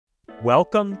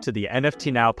Welcome to the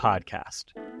NFT Now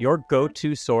podcast, your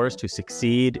go-to source to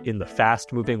succeed in the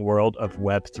fast-moving world of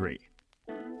Web3.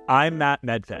 I'm Matt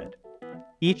Medved.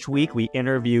 Each week, we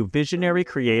interview visionary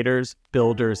creators,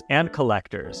 builders, and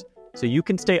collectors so you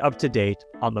can stay up to date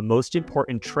on the most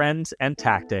important trends and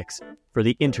tactics for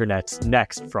the internet's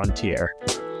next frontier.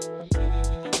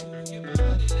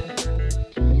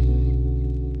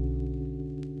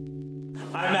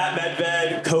 I'm Matt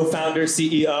Medved, co-founder,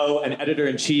 CEO, and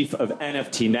editor-in-chief of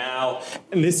NFT Now.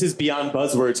 And this is Beyond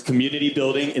Buzzwords, community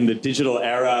building in the digital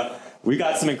era. We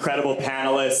got some incredible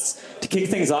panelists. To kick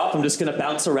things off, I'm just going to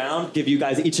bounce around, give you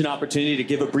guys each an opportunity to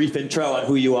give a brief intro on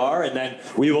who you are, and then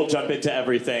we will jump into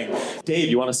everything. Dave,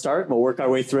 you want to start? We'll work our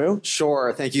way through.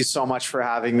 Sure. Thank you so much for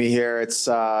having me here. It's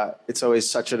always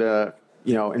such an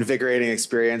invigorating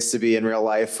experience to be in real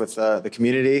life with the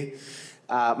community.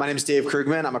 My name is Dave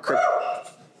Krugman. I'm a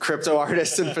crypto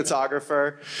artist and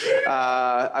photographer.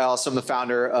 I also am the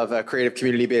founder of a creative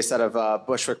community based out of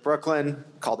Bushwick, Brooklyn,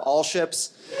 called All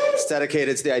Ships. It's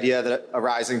dedicated to the idea that a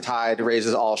rising tide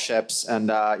raises all ships,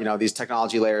 and these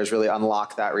technology layers really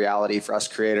unlock that reality for us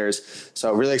creators.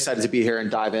 So really excited to be here and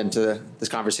dive into this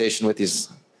conversation with these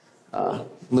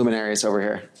luminaries over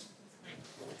here.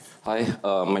 Hi,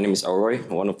 my name is Elroy,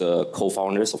 one of the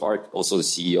co-founders of ARC, also the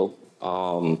CEO.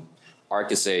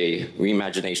 ARC is a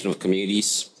reimagination of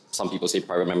communities. Some people say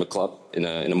private member club in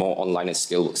a more online and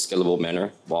scalable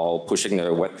manner while pushing the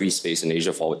Web3 space in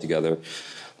Asia forward together.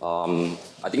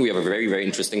 I think we have a very, very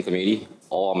interesting community.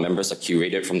 All our members are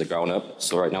curated from the ground up.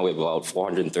 So right now we have about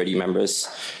 430 members.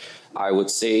 I would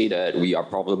say that we are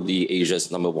probably Asia's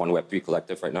 #1 Web3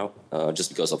 collective right now, just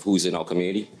because of who's in our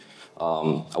community.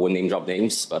 I wouldn't name drop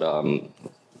names, but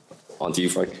on to you,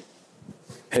 Frank.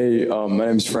 Hey, my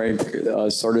name's Frank. I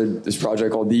started this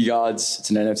project called The Gods.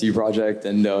 It's an NFT project,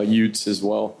 and Utes as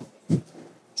well.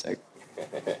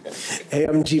 Hey,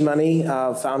 I'm G Money,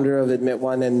 founder of Admit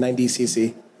One and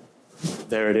 90cc.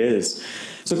 There it is.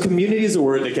 So community is a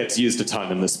word that gets used a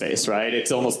ton in the space, right?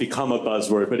 It's almost become a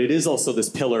buzzword, but it is also this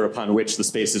pillar upon which the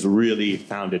space is really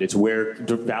founded. It's where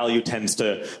value tends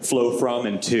to flow from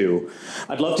and to.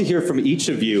 I'd love to hear from each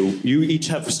of you. You each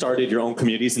have started your own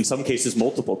communities, in some cases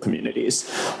multiple communities.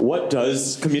 What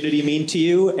does community mean to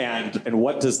you, and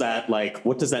what does that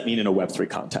mean in a Web3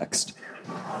 context?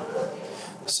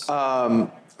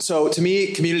 So to me,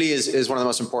 community is one of the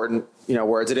most important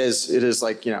words. It is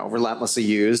like relentlessly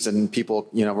used, and people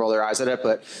roll their eyes at it.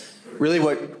 But really,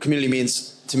 what community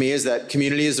means to me is that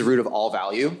community is the root of all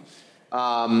value.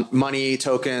 Money,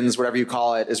 tokens, whatever you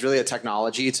call it, is really a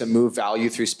technology to move value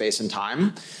through space and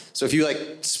time. So if you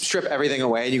strip everything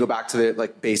away and you go back to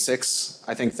the basics,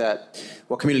 I think that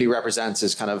what community represents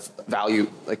is kind of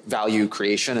value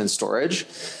creation and storage.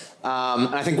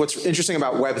 And I think what's interesting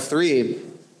about Web3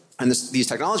 and these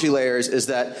technology layers is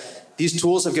that these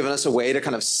tools have given us a way to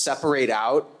kind of separate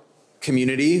out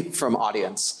community from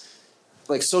audience.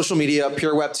 Like social media,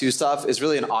 pure Web2 stuff is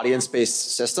really an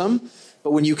audience-based system.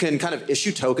 But when you can kind of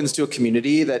issue tokens to a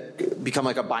community that become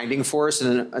like a binding force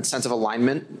and a sense of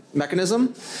alignment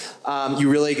mechanism, you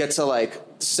really get to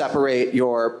separate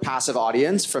your passive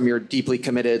audience from your deeply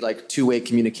committed two-way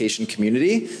communication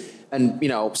community. And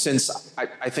since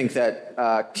I think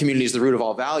that community is the root of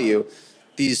all value,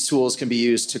 these tools can be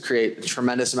used to create a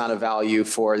tremendous amount of value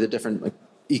for the different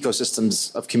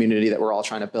ecosystems of community that we're all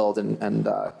trying to build and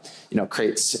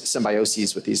create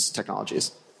symbioses with these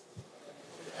technologies.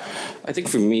 I think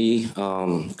for me,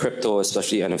 crypto,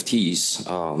 especially NFTs,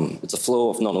 it's a flow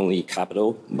of not only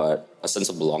capital, but a sense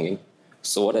of belonging.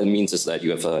 So what that means is that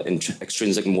you have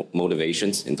extrinsic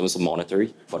motivations in terms of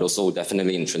monetary, but also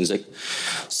definitely intrinsic.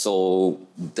 So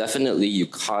definitely you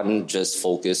can't just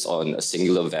focus on a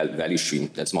singular value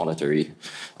stream that's monetary.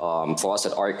 For us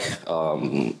at ARC,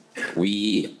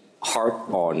 we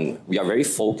are very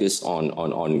focused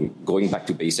on going back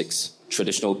to basics,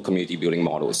 traditional community building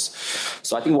models.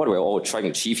 So I think what we're all trying to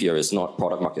achieve here is not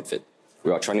product market fit.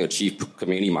 We are trying to achieve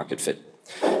community market fit.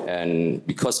 And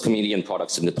because community and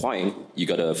products intertwine, you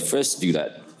gotta first do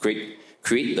that.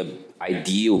 Create the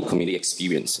ideal community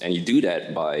experience. And you do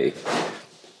that by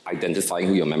identifying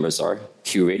who your members are,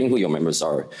 curating who your members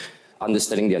are,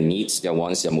 understanding their needs, their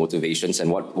wants, their motivations, and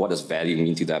what does value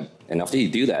mean to them. And after you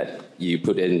do that, you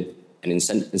put in an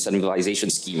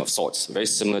incentivization scheme of sorts, very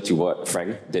similar to what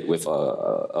Frank did with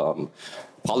Poly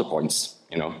Points,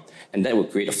 and that will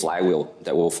create a flywheel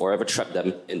that will forever trap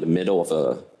them in the middle of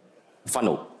a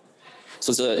funnel.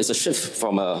 So it's a shift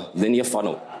from a linear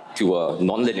funnel to a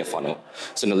non-linear funnel.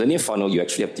 So in a linear funnel, you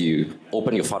actually have to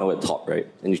open your funnel at the top, right?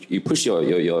 And you push your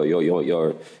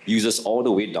users all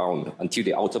the way down until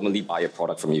they ultimately buy a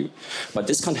product from you. But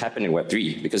this can't happen in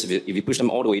Web3 because if you push them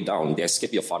all the way down, they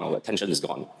skip your funnel, attention is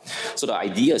gone. So the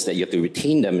idea is that you have to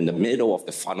retain them in the middle of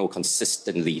the funnel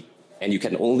consistently. And you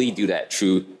can only do that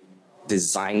through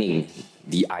designing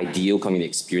the ideal community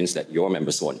experience that your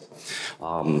members want.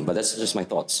 But that's just my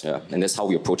thoughts, yeah. And that's how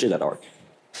we approach it at ARC.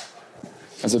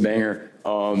 That's a banger.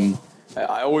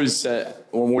 I always said,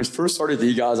 when we first started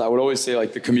DeGods, I would always say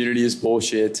like the community is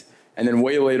bullshit. And then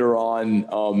way later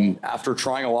on, after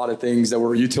trying a lot of things that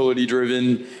were utility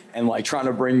driven and like trying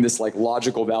to bring this like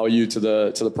logical value to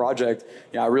the project,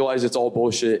 I realized it's all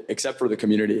bullshit except for the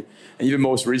community. And even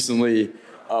most recently,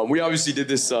 we obviously did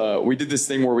this. We did this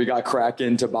thing where we got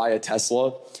Kraken to buy a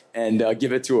Tesla and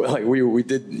give it to like we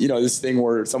did this thing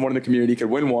where someone in the community could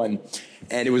win one,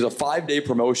 and it was a 5-day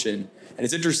promotion. And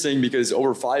it's interesting because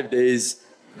over 5 days,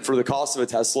 for the cost of a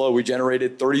Tesla, we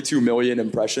generated 32 million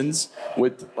impressions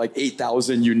with like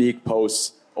 8,000 unique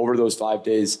posts over those 5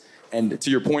 days. And to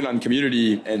your point on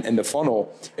community and the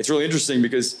funnel, it's really interesting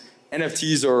because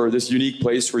NFTs are this unique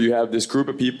place where you have this group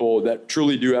of people that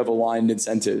truly do have aligned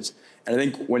incentives. And I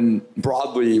think when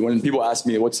people ask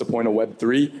me what's the point of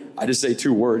Web3, I just say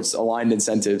 2 words: aligned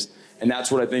incentives. And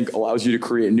that's what I think allows you to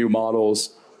create new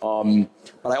models.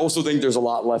 But I also think there's a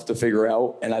lot left to figure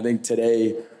out. And I think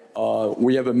today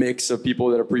we have a mix of people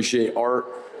that appreciate art,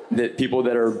 that people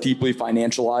that are deeply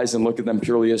financialized and look at them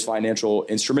purely as financial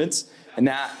instruments. And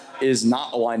that is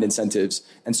not aligned incentives.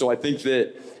 And so I think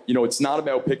that it's not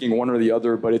about picking one or the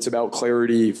other, but it's about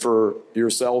clarity for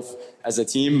yourself as a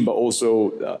team, but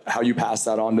also how you pass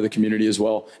that on to the community as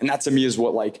well. And that to me is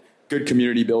what like good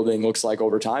community building looks like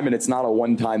over time. And it's not a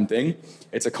one-time thing.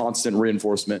 It's a constant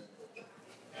reinforcement.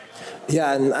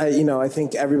 Yeah, and I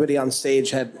think everybody on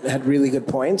stage had really good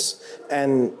points.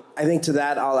 And I think to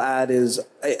that I'll add is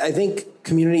I think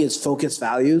community is focused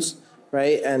values,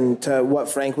 right? And to what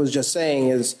Frank was just saying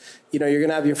is, you're going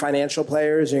to have your financial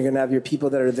players, and you're going to have your people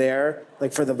that are there,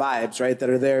 like for the vibes, right? That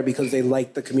are there because they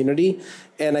like the community.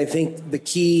 And I think the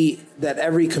key that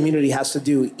every community has to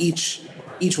do, each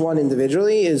one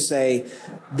individually, is say,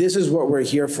 this is what we're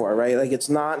here for, right? Like it's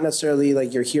not necessarily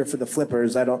like you're here for the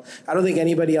flippers. I don't think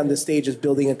anybody on this stage is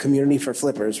building a community for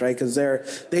flippers, right? Because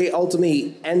they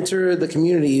ultimately enter the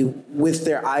community with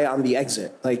their eye on the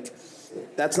exit. Like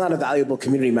that's not a valuable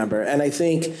community member. And I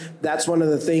think that's one of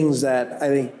the things that I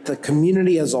think the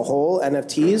community as a whole,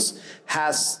 NFTs,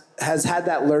 has had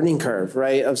that learning curve,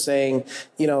 right? Of saying,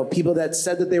 people that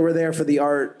said that they were there for the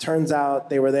art, turns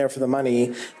out they were there for the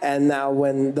money. And now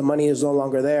when the money is no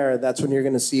longer there, that's when you're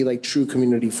going to see like true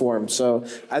community form. So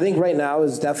I think right now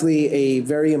is definitely a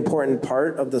very important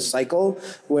part of the cycle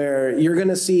where you're going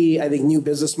to see, I think, new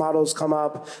business models come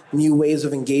up, new ways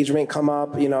of engagement come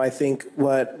up. I think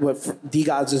what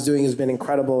DeGods is doing has been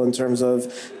incredible in terms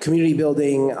of community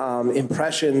building,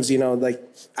 impressions, like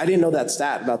I didn't know that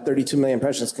stat about 32 million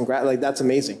impressions. Like that's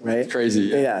amazing, right? Crazy.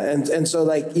 Yeah. And so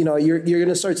like, you're going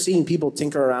to start seeing people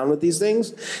tinker around with these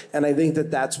things. And I think that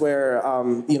that's where,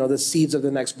 the seeds of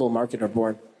the next bull market are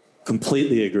born.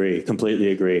 Completely agree.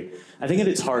 I think at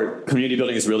its heart, community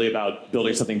building is really about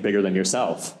building something bigger than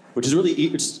yourself, which is really,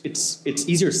 it's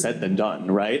easier said than done,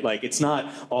 right? Like it's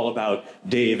not all about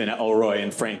Dave and Elroy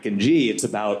and Frank and G. It's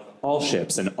about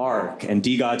Allships and ARC and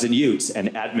DeGods and Utes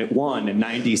and Admit One and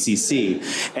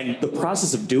 9DCC. And the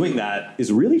process of doing that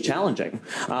is really challenging.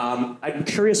 I'm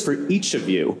curious for each of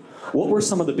you, what were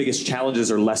some of the biggest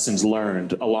challenges or lessons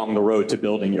learned along the road to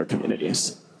building your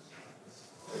communities?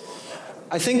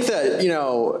 I think that,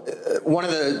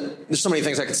 there's so many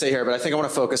things I could say here, but I think I want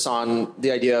to focus on the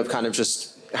idea of kind of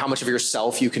just how much of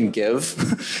yourself you can give.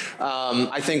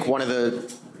 I think one of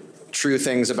the true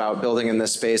things about building in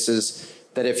this space is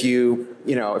that if you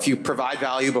provide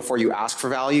value before you ask for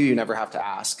value, you never have to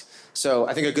ask. So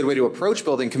I think a good way to approach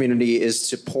building community is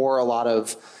to pour a lot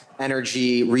of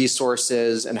energy,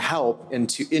 resources, and help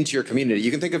into your community.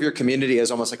 You can think of your community as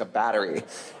almost like a battery.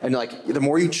 And like the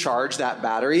more you charge that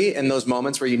battery in those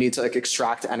moments where you need to like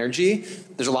extract energy,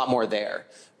 there's a lot more there.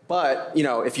 But,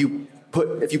 if you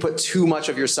put too much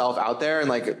of yourself out there and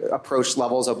like approach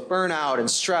levels of burnout and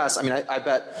stress, I mean,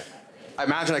 I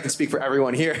imagine I can speak for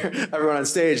everyone here, everyone on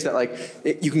stage, that like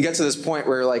you can get to this point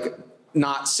where like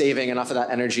not saving enough of that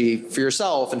energy for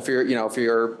yourself and for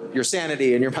your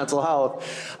sanity and your mental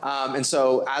health. And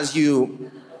so as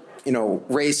you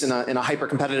race in a hyper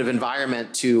competitive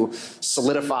environment to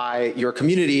solidify your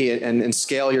community and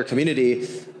scale your community,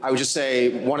 I would just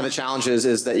say one of the challenges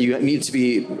is that you need to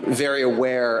be very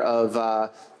aware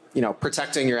of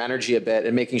protecting your energy a bit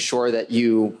and making sure that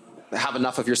you have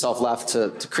enough of yourself left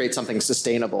to create something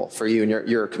sustainable for you and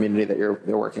your community that you're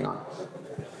working on.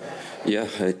 Yeah,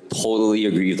 I totally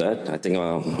agree with that. I think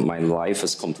my life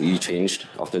has completely changed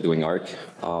after doing ARC.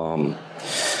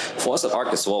 For us at ARC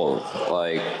as well,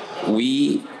 like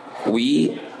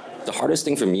the hardest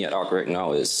thing for me at ARC right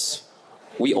now is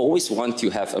we always want to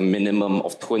have a minimum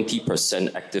of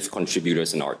 20% active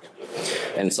contributors in ARC.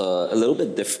 And it's a little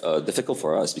bit difficult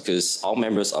for us because our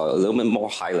members are a little bit more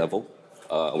high level.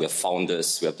 We have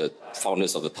founders, we have the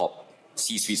founders of the top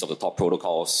C-suites of the top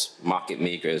protocols, market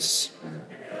makers,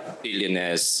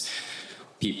 billionaires,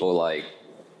 people like,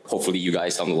 hopefully you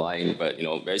guys down the line, but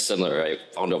very similar, right?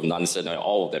 Founder of Nansen,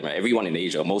 all of them, right? Everyone in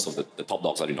Asia, most of the top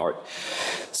dogs are in ARC.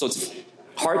 So it's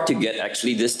hard to get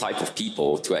actually this type of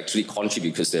people to actually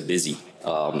contribute because they're busy.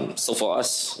 So for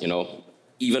us,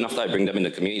 even after I bring them in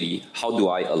the community, how do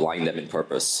I align them in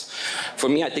purpose? For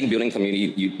me, I think building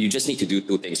community, you just need to do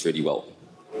two things really well.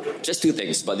 Just two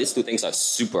things, but these two things are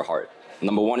super hard.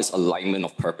 Number one is alignment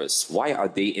of purpose. Why are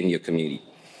they in your community?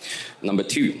 Number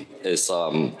two is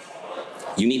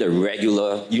you need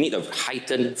a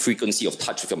heightened frequency of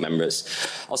touch with your members.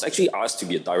 I was actually asked to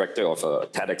be a director of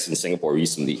TEDx in Singapore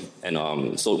recently. And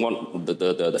so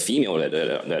the female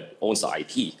that owns the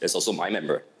IT is also my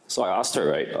member. So I asked her,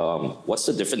 right, what's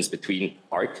the difference between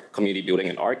ARC, community building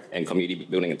in ARC, and community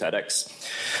building in TEDx?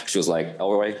 She was like,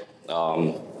 Elroy,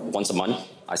 once a month,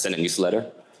 I send a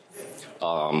newsletter.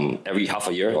 Every half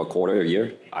a year or quarter a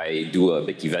year, I do a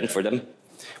big event for them.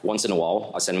 Once in a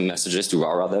while, I send them messages to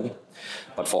rah-rah them.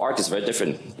 But for ARC, it's very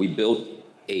different. We built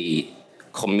a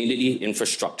community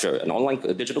infrastructure, an online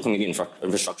digital community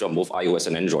infrastructure on both iOS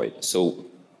and Android. So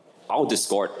our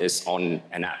Discord is on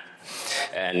an app.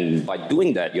 And by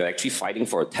doing that, you're actually fighting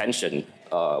for attention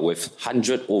with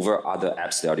 100 over other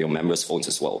apps that are your members' phones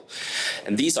as well.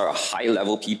 And these are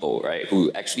high-level people, right,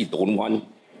 who actually don't want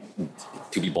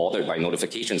to be bothered by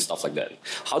notifications, stuff like that.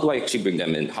 How do I actually bring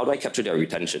them in? How do I capture their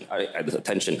attention?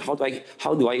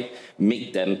 How do I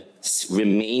make them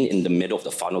remain in the middle of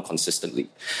the funnel consistently?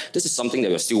 This is something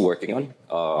that we're still working on.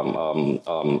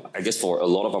 I guess for a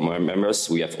lot of our members,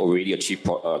 we have already achieved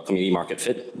community market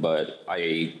fit, but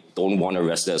I don't want to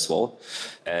rest there as well.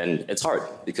 And it's hard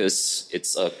because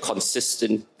it's a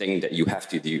consistent thing that you have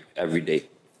to do every day.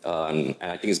 And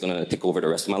I think it's going to take over the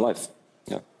rest of my life.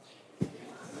 Yeah.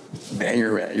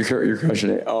 Banger, man. You're crushing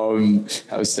it.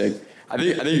 That was sick. I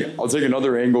think I'll take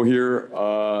another angle here.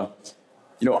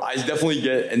 I definitely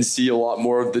get and see a lot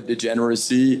more of the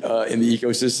degeneracy in the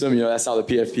ecosystem. That's how the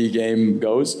PFP game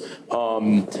goes.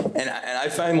 And I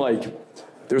find like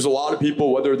there's a lot of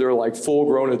people, whether they're like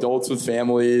full-grown adults with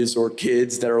families or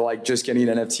kids that are like just getting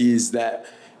NFTs, that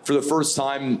for the first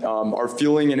time are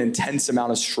feeling an intense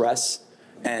amount of stress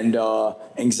and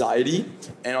anxiety.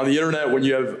 And on the internet, when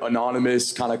you have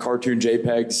anonymous kind of cartoon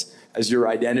JPEGs as your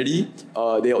identity,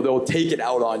 they'll take it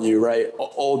out on you, right,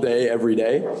 all day, every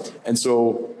day. And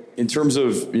so in terms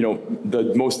of,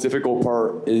 the most difficult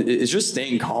part is just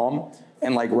staying calm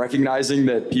and like recognizing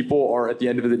that people are at the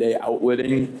end of the day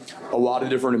outletting a lot of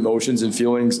different emotions and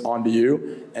feelings onto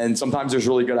you. And sometimes there's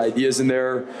really good ideas in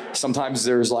there. Sometimes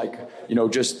there's like,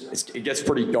 it gets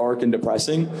pretty dark and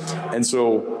depressing. And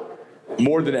so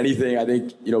more than anything, I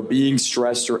think, being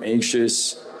stressed or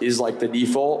anxious is like the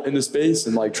default in the space,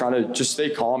 and like trying to just stay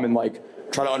calm and like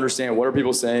try to understand what are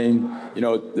people saying.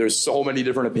 There's so many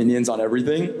different opinions on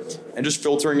everything, and just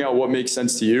filtering out what makes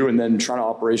sense to you and then trying to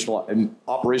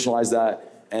operationalize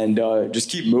that and just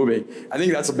keep moving. I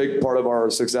think that's a big part of our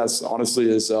success, honestly,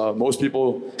 is most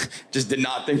people just did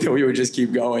not think that we would just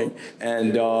keep going.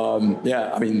 And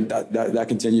that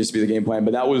continues to be the game plan.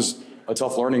 But that was a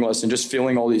tough learning lesson, just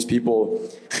feeling all these people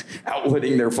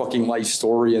outletting their fucking life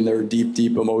story and their deep,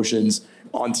 deep emotions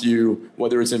onto you,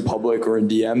 whether it's in public or in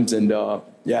DMs. And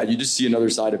you just see another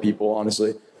side of people, honestly.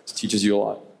 It teaches you a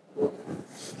lot.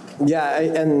 Yeah,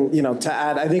 to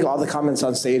add, I think all the comments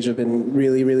on stage have been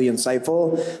really, really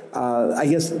insightful. I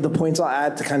guess the points I'll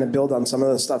add to kind of build on some of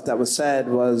the stuff that was said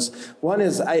was, one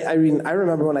is, I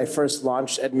remember when I first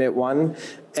launched Admit One,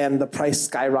 and the price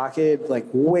skyrocketed like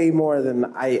way more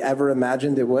than I ever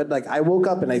imagined it would. Like I woke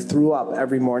up and I threw up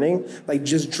every morning, like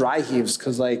just dry heaves,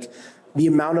 because like the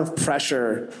amount of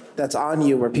pressure that's on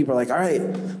you, where people are like, all right,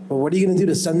 well, what are you going to do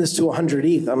to send this to 100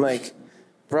 ETH? I'm like,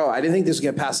 bro, I didn't think this would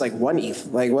get past like 1 ETH.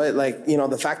 Like what? Like,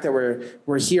 the fact that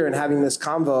we're here and having this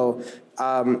convo,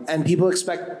 and people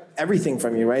expect everything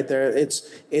from you, right?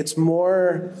 It's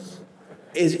more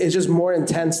it's just more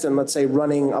intense than, let's say,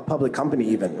 running a public company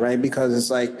even, right? Because it's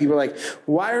like, people are like,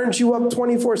 why aren't you up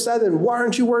 24/7? Why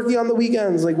aren't you working on the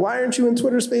weekends? Like, why aren't you in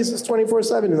Twitter Spaces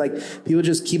 24/7? And like, people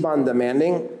just keep on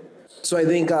demanding. So I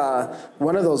think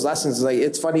one of those lessons is like,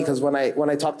 it's funny because when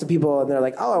I talk to people and they're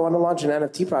like, oh, I want to launch an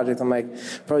NFT project, I'm like,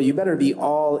 bro, you better be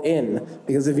all in,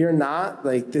 because if you're not,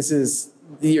 like, this is,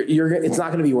 it's not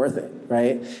going to be worth it,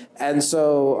 right? And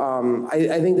so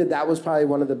I think that was probably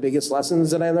one of the biggest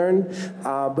lessons that I learned.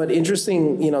 But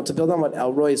interesting, to build on what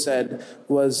Elroy said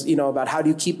was, about how do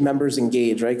you keep members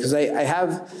engaged, right? Because I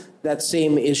have that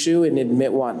same issue in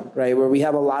Admit One, right? Where we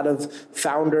have a lot of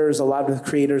founders, a lot of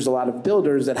creators, a lot of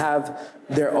builders that have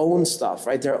their own stuff,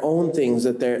 right? Their own things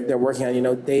that they're working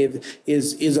on. Dave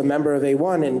is a member of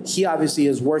A1, and he obviously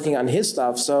is working on his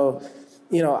stuff. So,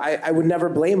 I would never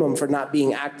blame him for not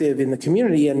being active in the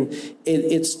community. And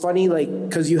it's funny, like,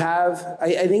 because you have,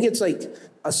 I think it's like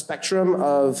a spectrum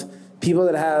of people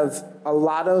that have a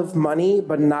lot of money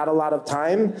but not a lot of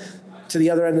time, to the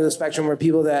other end of the spectrum where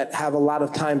people that have a lot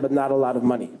of time but not a lot of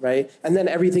money, right? And then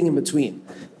everything in between.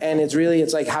 And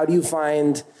it's like, how do you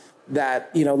find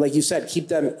that, like you said, keep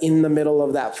them in the middle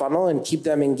of that funnel and keep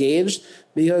them engaged?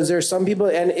 Because there's some people,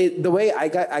 and the way I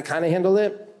kind of handle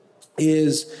it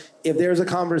is, if there's a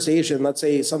conversation, let's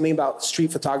say something about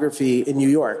street photography in New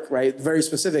York, right? Very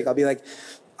specific. I'll be like,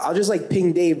 I'll just like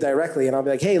ping Dave directly and I'll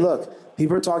be like, hey, look,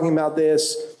 people are talking about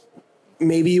this.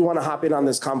 Maybe you want to hop in on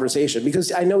this conversation,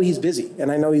 because I know he's busy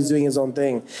and I know he's doing his own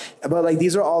thing. But like,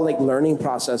 these are all like learning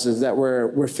processes that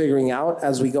we're figuring out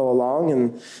as we go along.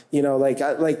 And,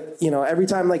 every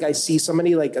time like I see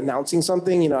somebody like announcing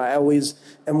something, I always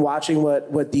am watching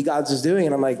what DeGods is doing.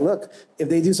 And I'm like, look, if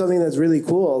they do something that's really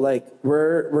cool, like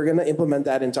we're going to implement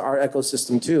that into our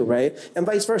ecosystem too, right? And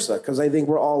vice versa. Because I think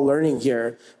we're all learning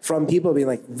here from people being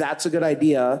like, that's a good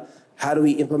idea. How do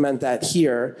we implement that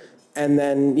here? And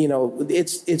then,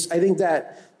 it's I think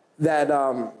that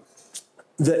the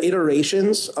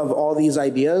iterations of all these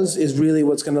ideas is really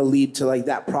what's going to lead to like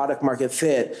that product market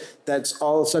fit that's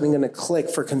all of a sudden going to click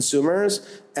for consumers,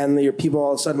 and your people,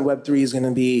 all of a sudden Web3 is going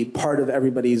to be part of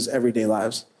everybody's everyday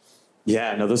lives.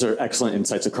 Yeah, no, those are excellent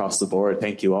insights across the board.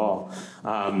 Thank you all.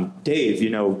 Dave,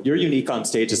 you're unique on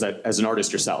stage as an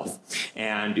artist yourself.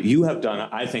 And you have done,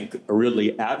 I think, a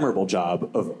really admirable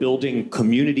job of building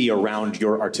community around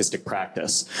your artistic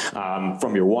practice.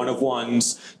 From your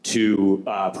one-of-ones to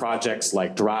projects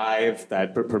like Drive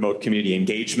that promote community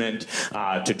engagement,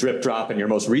 to Drip Drop and your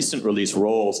most recent release,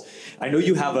 Rolls. I know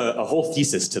you have a whole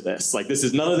thesis to this. Like,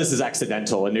 none of this is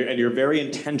accidental, and you're very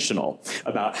intentional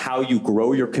about how you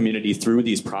grow your community through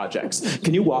these projects.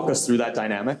 Can you walk us through that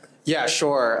dynamic? Yeah,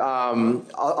 sure.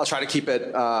 I'll try to keep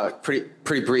it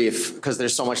pretty brief because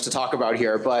there's so much to talk about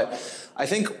here. But I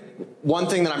think one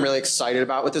thing that I'm really excited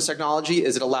about with this technology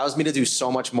is it allows me to do so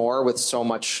much more with so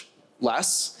much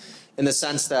less, in the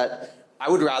sense that I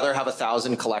would rather have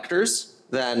 1,000 collectors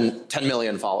than 10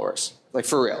 million followers, like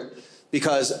for real.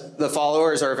 Because the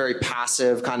followers are a very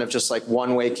passive, kind of just like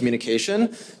one-way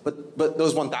communication. But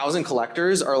those 1,000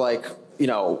 collectors are like,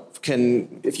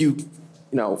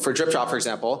 for Drip Drop, for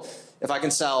example, if I can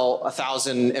sell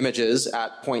 1,000 images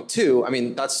at 0.2, I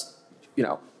mean, that's,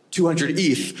 200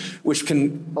 ETH, which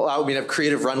can allow me to have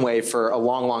creative runway for a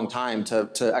long, long time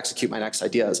to execute my next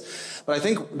ideas. But I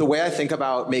think the way I think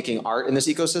about making art in this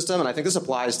ecosystem, and I think this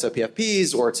applies to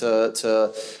PFPs or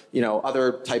to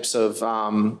other types of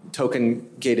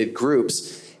token-gated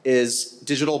groups, is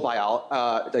digital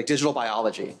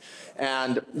biology.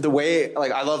 And the way,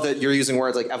 like, I love that you're using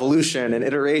words like evolution and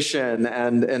iteration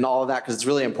and all of that, because it's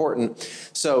really important.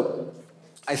 So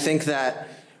I think that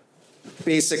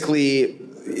basically,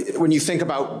 when you think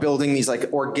about building these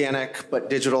like organic but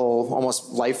digital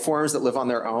almost life forms that live on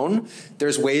their own,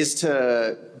 there's ways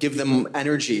to give them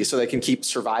energy so they can keep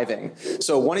surviving.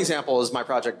 So one example is my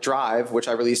project Drive, which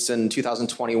I released in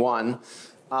 2021.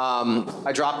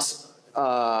 I dropped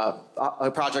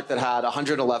a project that had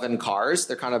 111 cars.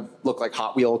 They kind of look like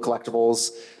Hot Wheel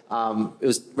collectibles.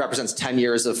 It represents 10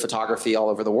 years of photography all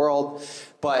over the world.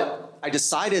 But I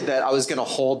decided that I was going to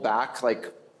hold back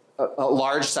like a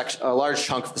large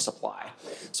chunk of the supply.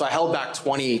 So I held back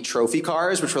 20 trophy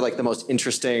cars, which were like the most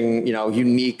interesting,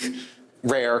 unique,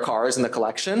 rare cars in the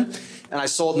collection. And I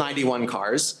sold 91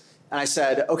 cars. And I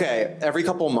said, okay, every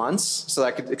couple of months, so that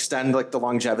I could extend like the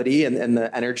longevity and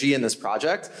the energy in this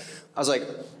project, I was like,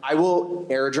 I will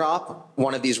airdrop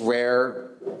one of these rare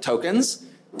tokens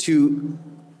to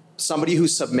somebody who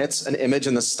submits an image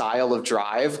in the style of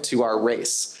Drive to our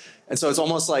race. And so it's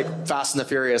almost like Fast and the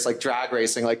Furious, like drag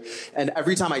racing. Like, and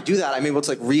every time I do that, I'm able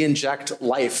to like re-inject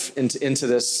life into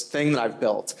this thing that I've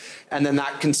built. And then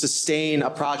that can sustain a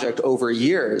project over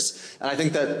years. And I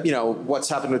think that, what's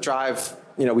happened with Drive,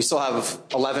 we still have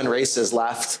 11 races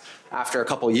left after a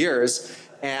couple years.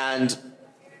 And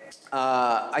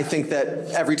I think that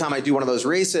every time I do one of those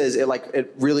races,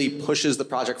 it really pushes the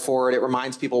project forward. It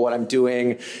reminds people what I'm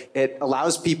doing. It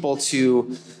allows people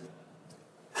to,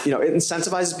 it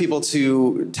incentivizes people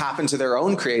to tap into their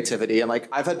own creativity. And like,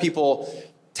 I've had people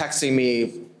texting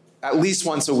me at least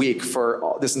once a week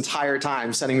for this entire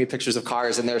time, sending me pictures of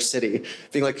cars in their city,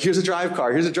 being like, here's a drive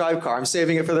car, I'm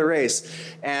saving it for the race.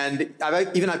 And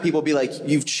I've even had people be like,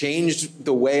 you've changed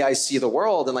the way I see the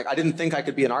world. And like, I didn't think I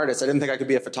could be an artist. I didn't think I could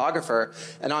be a photographer.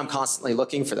 And now I'm constantly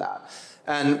looking for that.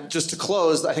 And just to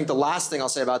close, I think the last thing I'll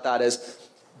say about that is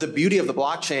the beauty of the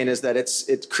blockchain is that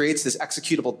it creates this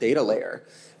executable data layer.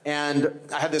 And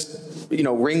I have this,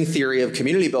 ring theory of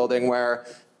community building where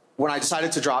when I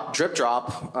decided to drip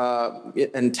drop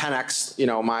and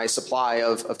 10x, my supply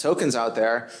of tokens out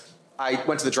there, I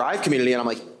went to the Drive community and I'm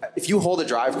like, if you hold a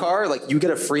Drive car, like you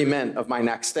get a free mint of my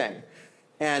next thing.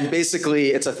 And basically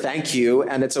it's a thank you,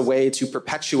 and it's a way to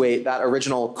perpetuate that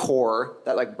original core,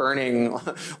 that like burning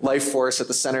life force at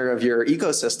the center of your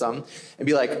ecosystem, and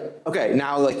be like, okay,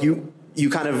 now like you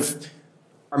kind of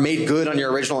are made good on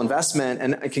your original investment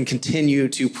and can continue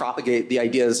to propagate the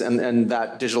ideas and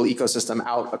that digital ecosystem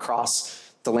out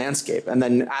across the landscape. And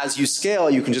then as you scale,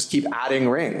 you can just keep adding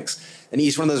rings. And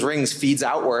each one of those rings feeds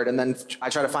outward. And then I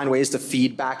try to find ways to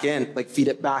feed it back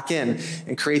in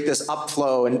and create this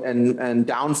upflow and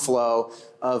downflow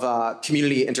of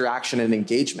community interaction and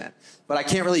engagement. But I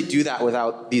can't really do that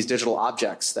without these digital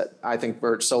objects that I think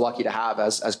we're so lucky to have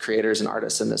as creators and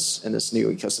artists in this new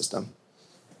ecosystem.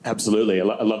 Absolutely. I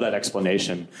love that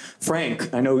explanation.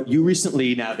 Frank, I know you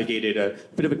recently navigated a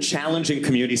bit of a challenging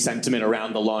community sentiment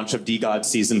around the launch of DeGod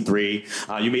Season 3.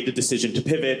 You made the decision to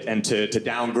pivot and to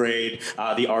downgrade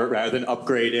the art rather than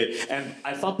upgrade it. And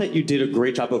I thought that you did a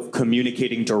great job of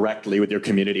communicating directly with your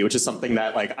community, which is something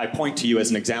that I point to you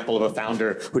as an example of a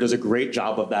founder who does a great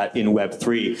job of that in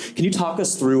Web3. Can you talk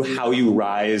us through how you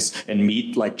rise and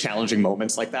meet challenging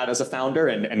moments like that as a founder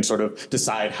and sort of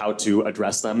decide how to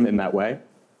address them in that way?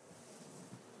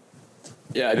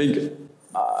 Yeah, I think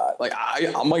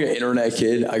I'm like an internet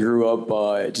kid. I grew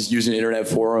up just using internet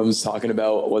forums, talking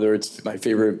about whether it's my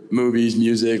favorite movies,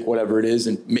 music, whatever it is,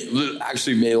 and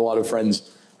actually made a lot of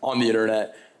friends on the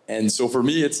internet. And so for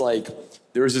me, it's like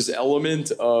there's this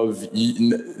element of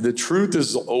the truth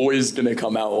is always going to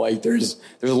come out. Like there's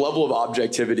a level of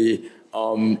objectivity.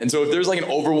 And so if there's an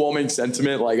overwhelming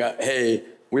sentiment hey,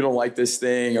 we don't like this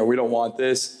thing or we don't want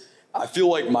this, I feel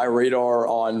like my radar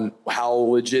on how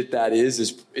legit that is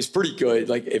pretty good.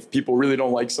 Like if people really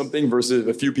don't like something versus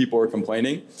if a few people are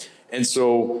complaining. And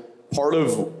so part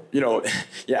of,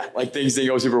 things didn't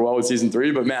go super well with Season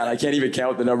 3, but man, I can't even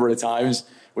count the number of times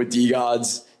with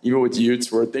DeGods, even with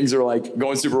Utes, where things are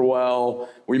going super well,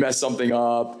 we mess something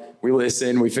up, we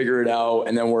listen, we figure it out,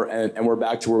 and then we're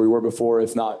back to where we were before,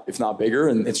 if not bigger.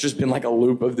 And it's just been like a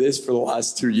loop of this for the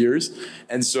last 2 years.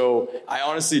 And so I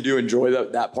honestly do enjoy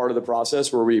that part of the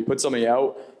process where we put something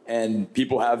out and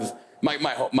people have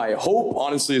my hope,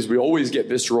 honestly, is we always get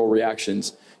visceral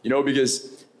reactions,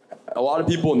 because a lot of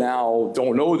people now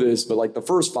don't know this, but the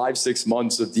first 5-6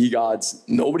 months of DeGods,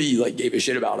 nobody gave a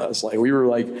shit about us. We were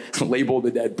labeled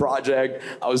the dead project.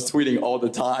 I was tweeting all the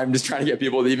time, just trying to get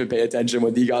people to even pay attention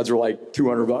when DeGods were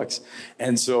 $200.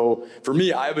 And so for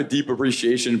me, I have a deep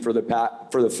appreciation for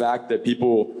the fact that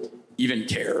people even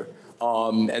care.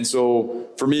 And so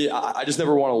for me, I just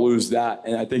never want to lose that.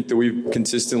 And I think that we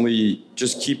consistently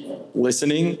just keep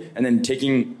listening and then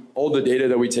taking all the data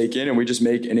that we take in and we just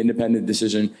make an independent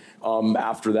decision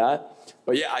after that.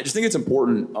 But yeah, I just think it's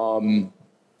important.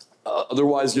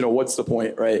 Otherwise, what's the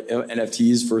point, right?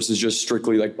 NFTs versus just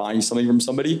strictly buying something from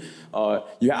somebody.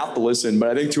 You have to listen, but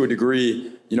I think to a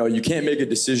degree, you can't make a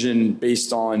decision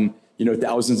based on,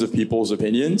 thousands of people's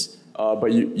opinions.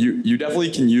 But you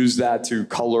definitely can use that to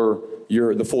color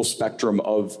the full spectrum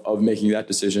of making that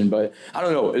decision. But I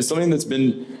don't know, it's something that's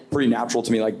been pretty natural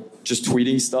to me, just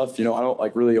tweeting stuff. I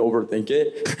don't really overthink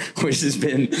it, which has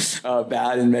been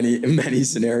bad in many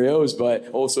scenarios, but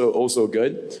also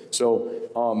good.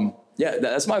 So yeah,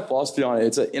 that's my philosophy on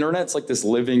it. Internet's this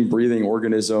living, breathing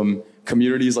organism.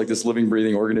 Community's this living,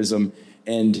 breathing organism.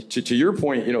 And to your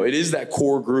point, it is that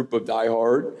core group of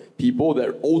diehard people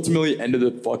that ultimately, end of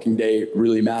the fucking day,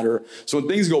 really matter. So when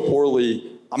things go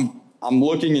poorly, I'm I'm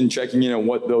looking and checking in on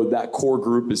what that core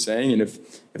group is saying, and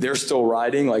if they're still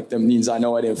riding, like that means I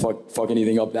know I didn't fuck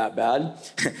anything up that bad.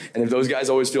 And if those guys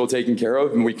always feel taken care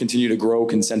of, and we continue to grow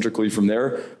concentrically from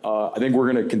there, I think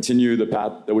we're going to continue the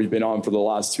path that we've been on for the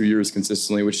last 2 years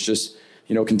consistently, which is just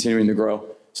continuing to grow.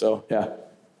 So yeah.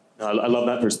 I love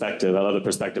that perspective. I love the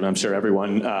perspective. I'm sure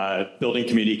everyone building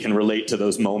community can relate to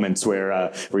those moments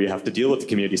where you have to deal with the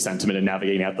community sentiment and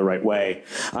navigating that the right way.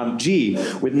 G,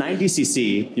 with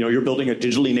 9DCC, you're building a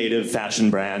digitally native fashion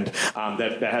brand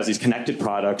that has these connected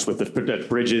products that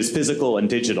bridges physical and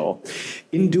digital.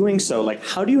 In doing so,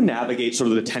 how do you navigate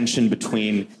sort of the tension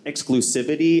between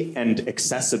exclusivity and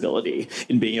accessibility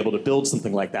in being able to build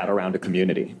something like that around a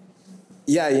community?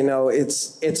 Yeah,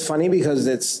 it's funny because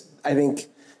I think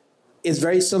it's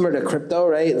very similar to crypto,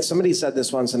 right? Somebody said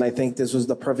this once, and I think this was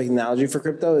the perfect analogy for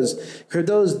crypto.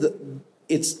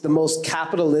 It's the most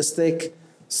capitalistic,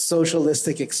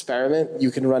 socialistic experiment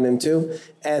you can run into,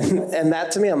 and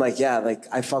that to me, I'm like, yeah,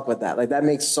 I fuck with that. That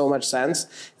makes so much sense,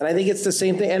 and I think it's the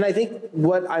same thing. And I think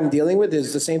what I'm dealing with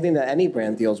is the same thing that any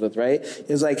brand deals with, right?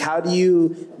 Is how do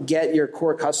you get your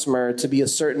core customer to be a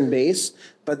certain base,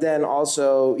 but then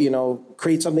also,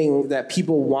 create something that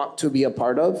people want to be a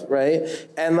part of, right?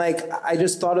 And I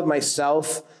just thought of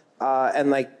myself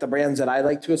and the brands that I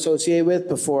like to associate with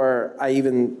before I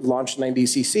even launched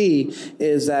 9DCC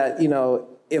is that,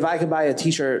 if I could buy a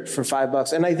t-shirt for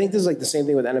 $5, and I think this is the same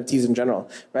thing with NFTs in general,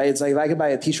 right? It's if I could buy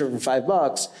a t-shirt for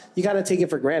 $5, you gotta take it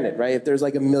for granted, right? If there's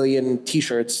a million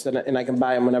t-shirts and I can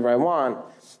buy them whenever I want,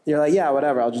 you're like, yeah,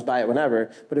 whatever, I'll just buy it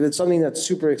whenever. But if it's something that's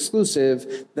super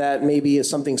exclusive, that maybe is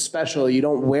something special, you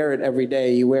don't wear it every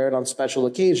day, you wear it on special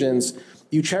occasions,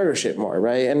 you cherish it more,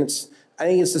 right? And I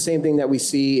think it's the same thing that we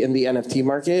see in the NFT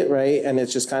market, right? And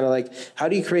it's just kind of how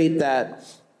do you create that,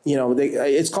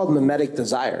 it's called mimetic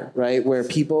desire, right? Where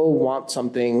people want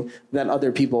something that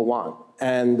other people want.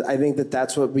 And I think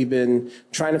that's what we've been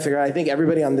trying to figure out. I think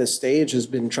everybody on this stage has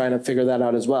been trying to figure that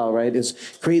out as well, right? Is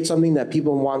create something that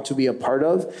people want to be a part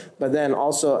of, but then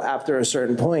also after a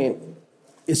certain point,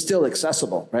 it's still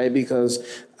accessible, right? Because,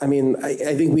 I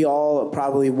think we all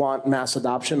probably want mass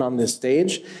adoption on this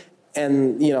stage.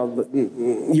 And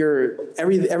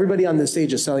everybody on this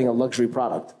stage is selling a luxury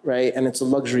product, right? And it's a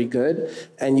luxury good,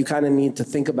 and you kind of need to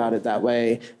think about it that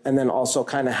way, and then also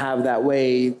kind of have that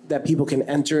way that people can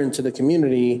enter into the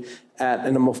community at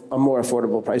a more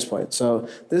affordable price point. So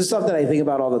this is stuff that I think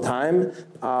about all the time.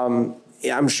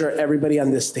 I'm sure everybody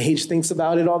on this stage thinks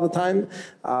about it all the time,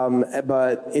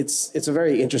 but it's a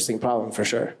very interesting problem for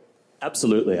sure.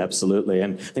 Absolutely, absolutely.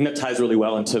 And I think that ties really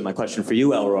well into my question for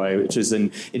you, Elroy, which is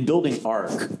in building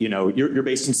ARC, you're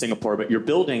based in Singapore, but you're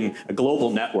building a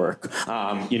global network,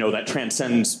 that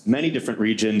transcends many different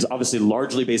regions, obviously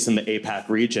largely based in the APAC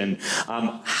region.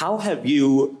 How have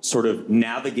you sort of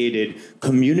navigated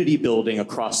community building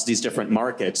across these different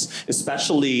markets,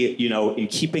 especially, in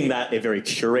keeping that a very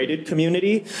curated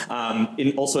community,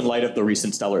 also in light of the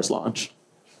recent Stellars launch?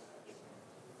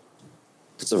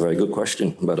 That's a very good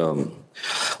question, but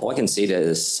all I can say that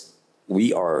is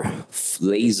we are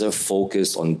laser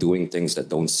focused on doing things that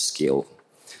don't scale.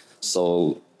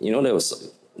 So, there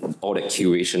was all that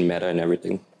curation meta and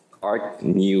everything. ARC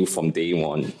knew from day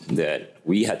one that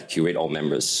we had to curate all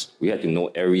members. We had to know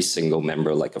every single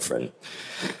member like a friend.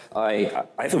 I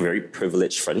have a very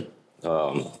privileged friend,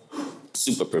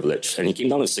 super privileged, and he came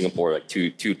down to Singapore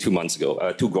two months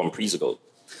ago, 2 Grand Prix ago.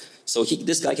 So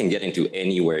this guy can get into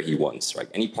anywhere he wants, right?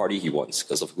 Any party he wants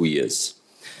because of who he is.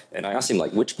 And I asked him,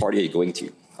 which party are you going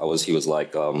to? He was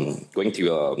like, going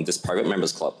to this private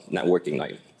members club, networking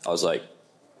night. I was like,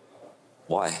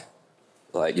 why?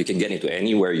 You can get into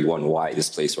anywhere you want. Why this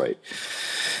place, right?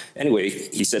 Anyway,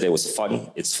 he said it was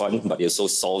fun. It's fun, but it also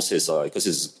solves his, because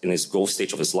he's in his growth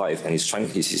stage of his life, and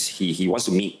he wants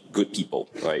to meet good people,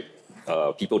 right?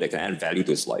 People that can add value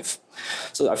to his life.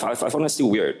 So I found that still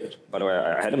weird. But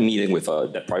I had a meeting with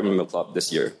that private member club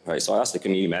this year, right? So I asked the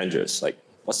community managers,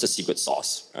 what's the secret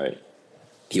sauce, right?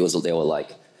 They were like,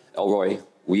 Elroy,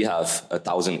 we have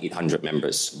 1,800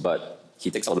 members, but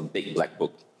he takes out a big black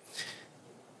book.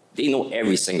 They know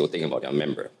every single thing about their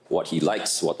member. What he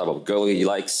likes, what type of girl he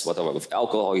likes, what type of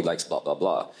alcohol he likes, blah, blah,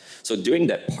 blah. So during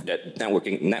that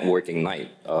networking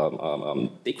night,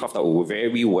 they craft out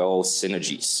very well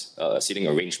synergies, seating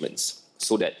arrangements,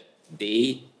 so that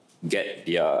they get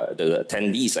the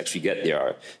attendees actually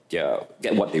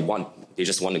get what they want. They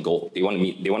just want to go. They want to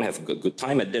meet. They want to have a good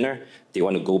time at dinner. They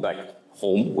want to go back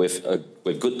home with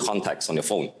good contacts on their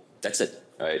phone. That's it,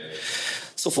 right?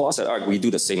 So for us at ARC, we do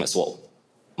the same as well.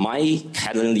 My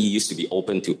Calendly used to be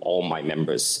open to all my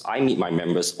members. I meet my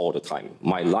members all the time.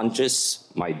 My lunches,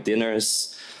 my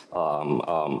dinners,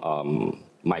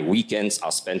 My weekends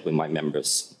are spent with my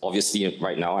members. Obviously,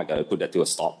 right now, I gotta put that to a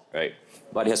stop, right?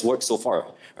 But it has worked so far,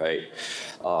 right?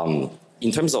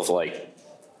 In terms of like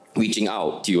reaching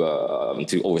out to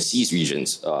overseas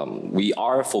regions, we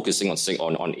are focusing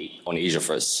on Asia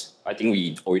first. I think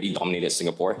we already dominated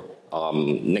Singapore.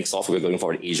 Next off, we're going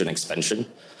for an Asian expansion.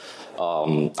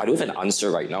 I don't have an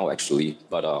answer right now, actually,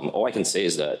 but all I can say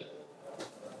is that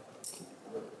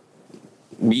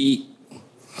we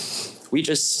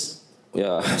just.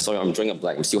 Yeah, sorry, I'm drinking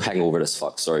black. I'm still hangover as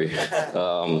fuck. Sorry.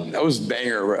 That was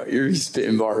banger, bro. You're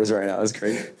spitting bars right now. That's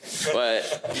crazy.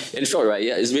 But in short, right?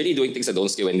 Yeah, it's really doing things that don't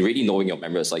scale and really knowing your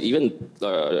members. Like even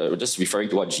just referring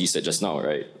to what G said just now,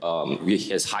 right? We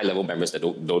has high-level members that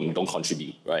don't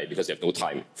contribute, right? Because they have no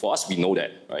time. For us, we know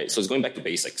that, right? So it's going back to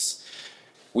basics.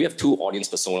 We have two audience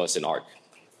personas in ARC.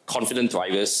 Confident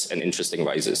thrivers and interesting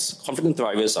risers. Confident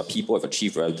thrivers are people who have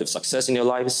achieved relative success in their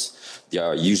lives. They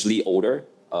are usually older.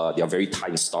 They are very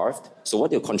time-starved. So what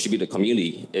they'll contribute to the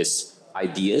community is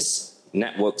ideas,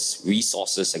 networks,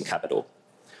 resources, and capital.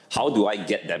 How do I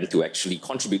get them to actually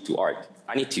contribute to ARC?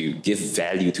 I need to give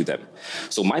value to them.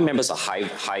 So my members are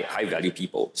high value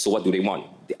people. So what do they want?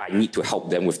 I need to help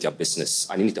them with their business.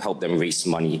 I need to help them raise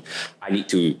money. I need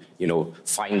to,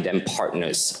 find them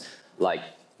partners. Like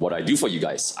what I do for you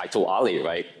guys. I told Ale,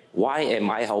 right? Why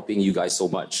am I helping you guys so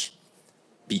much?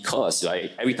 Because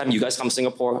every time you guys come to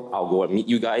Singapore, I'll go and meet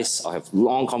you guys. I'll have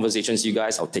long conversations with you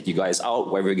guys. I'll take you guys out,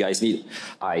 wherever you guys need.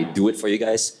 I do it for you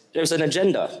guys. There's an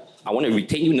agenda. I want to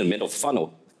retain you in the middle of the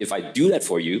funnel. If I do that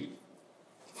for you,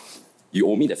 you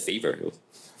owe me the favor,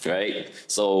 right?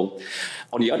 So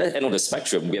on the other end of the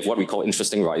spectrum, we have what we call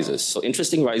interesting risers. So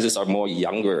interesting risers are more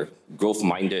younger,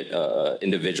 growth-minded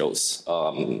individuals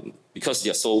because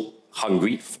they're so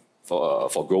hungry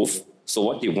for growth. So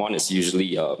what they want is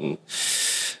usually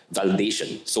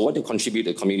validation. So what they contribute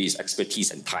to the community is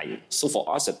expertise and time. So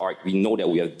for us at ARC, we know that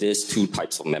we have these two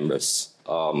types of members.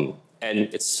 And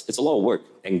it's a lot of work,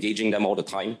 engaging them all the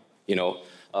time,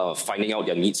 finding out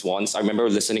their needs, wants. I remember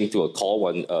listening to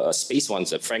a space once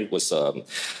that Frank was,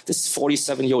 this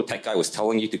 47-year-old tech guy was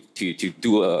telling you to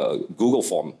do a Google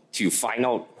form to find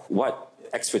out what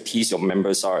expertise your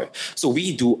members are. So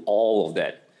we do all of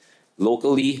that.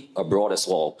 Locally, abroad as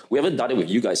well. We haven't done it with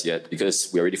you guys yet because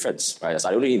we're already friends, right? So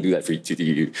I don't really do that to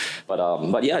you.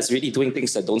 But yeah, it's really doing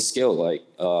things that don't scale. Like,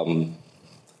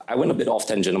 I went a bit off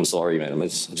tangent. I'm sorry, man. I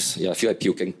feel like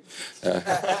puking.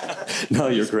 No,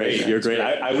 you're great. You're great.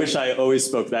 I wish I always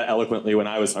spoke that eloquently when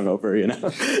I was hungover,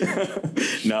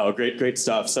 No, great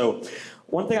stuff. So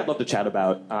one thing I'd love to chat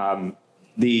about,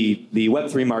 the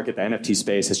Web3 market, the NFT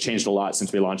space, has changed a lot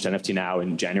since we launched NFT Now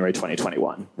in January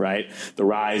 2021, right? The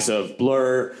rise of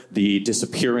Blur, the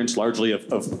disappearance largely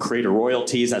of creator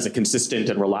royalties as a consistent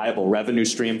and reliable revenue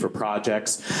stream for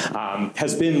projects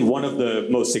has been one of the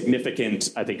most significant,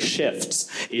 I think, shifts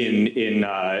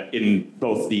in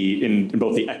both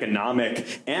the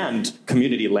economic and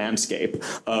community landscape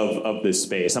of this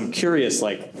space. I'm curious,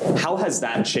 how has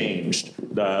that changed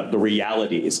the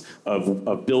realities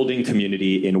of building community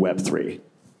in Web3?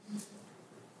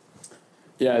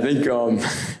 Yeah, I think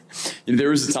there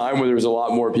was a time where there was a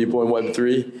lot more people in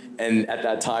Web3, and at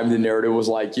that time the narrative was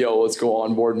like, yo, let's go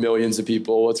onboard millions of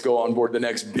people, let's go onboard the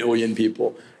next billion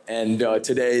people. And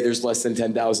today there's less than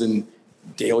 10,000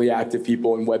 daily active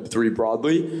people in Web3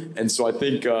 broadly. And so I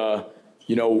think,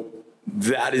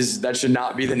 that should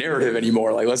not be the narrative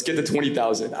anymore. Let's get to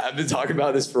 20,000. I've been talking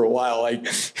about this for a while.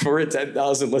 If we're at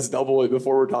 10,000, let's double it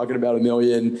before we're talking about 1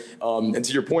 million. And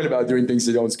to your point about doing things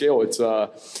that don't scale, it's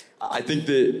I think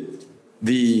that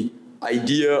the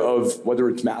idea of whether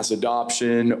it's mass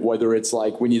adoption, whether it's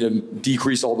we need to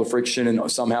decrease all the friction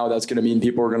and somehow that's going to mean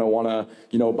people are going to want to,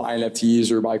 buy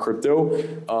NFTs or buy crypto,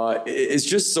 it's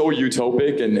just so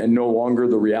utopic and no longer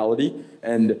the reality.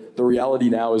 And the reality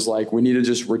now is we need to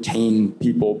just retain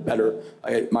people better.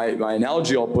 My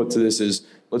analogy I'll put to this is,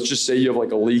 let's just say you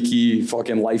have a leaky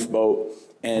fucking lifeboat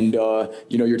and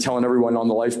you're telling everyone on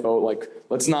the lifeboat,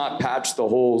 let's not patch the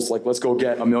holes, let's go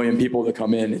get 1 million people to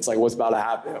come in. It's what's about to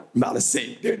happen? I'm about to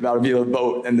sink, dude, about to be the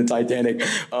boat and the Titanic.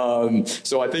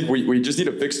 So I think we just need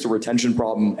to fix the retention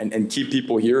problem and keep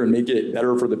people here and make it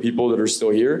better for the people that are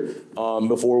still here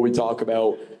before we talk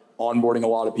about onboarding a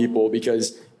lot of people,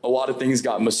 because a lot of things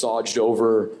got massaged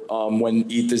over when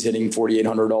ETH is hitting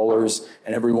 $4,800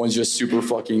 and everyone's just super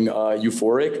fucking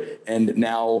euphoric. And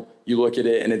now you look at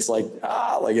it and it's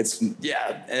NFTs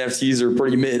are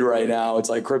pretty mid right now.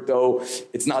 It's crypto,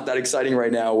 it's not that exciting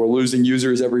right now. We're losing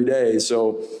users every day.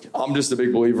 So I'm just a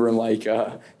big believer in week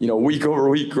over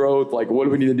week growth. What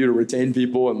do we need to do to retain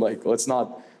people? And let's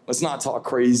not let's not talk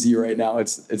crazy right now.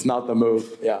 It's not the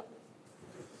move. Yeah.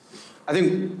 I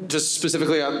think just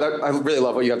specifically, I really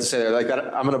love what you have to say there. Like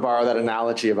that, I'm going to borrow that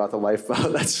analogy about the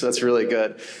lifeboat. That's really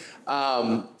good.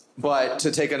 But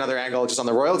to take another angle, just on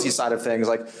the royalty side of things,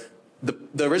 like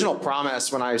the original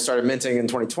promise when I started minting in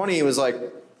 2020 was like,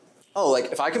 oh,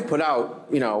 like if I can put out,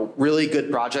 really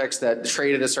good projects that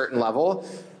trade at a certain level,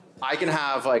 I can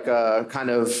have like a kind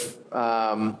of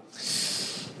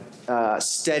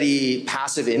steady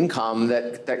passive income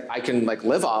that I can like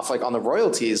live off, like on the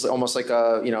royalties, almost like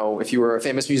if you were a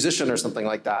famous musician or something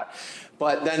like that.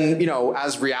 But then,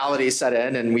 as reality set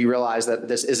in and we realized that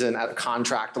this isn't at a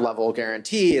contract level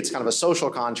guarantee, it's kind of a social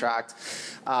contract.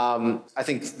 I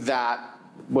think that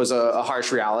was a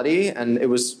harsh reality, and it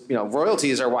was,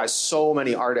 royalties are why so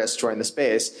many artists join the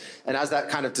space. And as that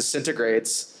kind of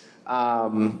disintegrates,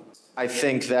 I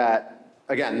think that,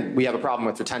 again, we have a problem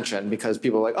with retention because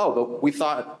people are like, oh, but we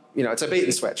thought, it's a bait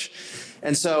and switch.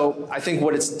 And so I think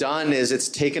what it's done is it's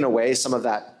taken away some of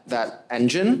that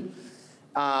engine.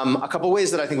 A couple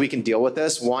ways that I think we can deal with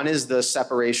this. One is the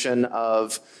separation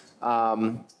of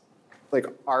like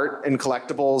art and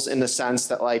collectibles in the sense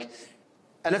that like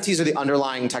NFTs are the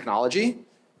underlying technology,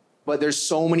 but there's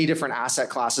so many different asset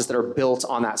classes that are built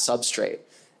on that substrate.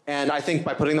 And I think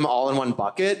by putting them all in one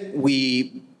bucket,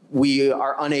 we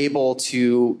are unable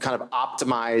to kind of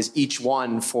optimize each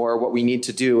one for what we need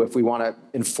to do if we want to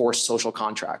enforce social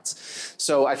contracts.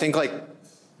 So I think like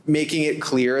making it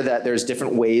clear that there's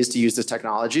different ways to use this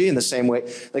technology in the same way,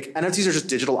 like NFTs are just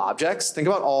digital objects. Think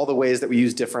about all the ways that we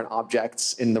use different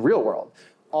objects in the real world.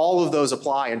 All of those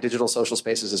apply in digital social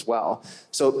spaces as well.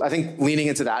 So I think leaning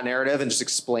into that narrative and just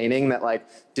explaining that like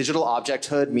digital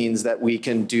objecthood means that we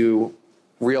can do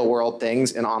real world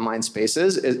things in online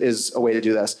spaces is a way to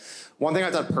do this. One thing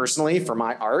I've done personally for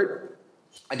my art,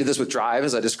 I did this with Drive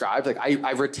as I described, like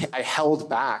I held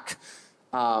back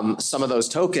some of those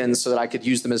tokens so that I could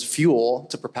use them as fuel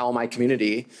to propel my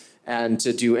community and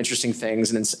to do interesting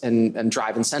things and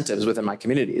drive incentives within my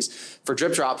communities. For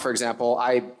Drip Drop, for example,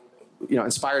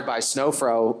 inspired by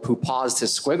Snowfro, who paused his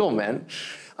Squiggle mint,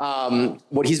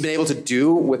 what he's been able to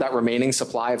do with that remaining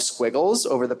supply of squiggles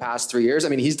over the past 3 years, I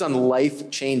mean, he's done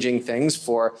life-changing things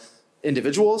for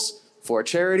individuals, for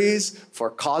charities, for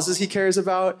causes he cares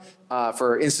about,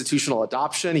 for institutional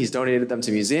adoption. He's donated them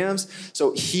to museums.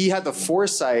 So he had the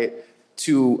foresight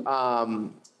to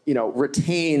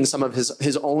retain some of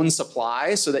his own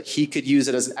supply so that he could use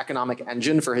it as an economic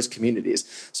engine for his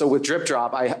communities. So with Drip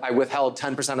Drop, I withheld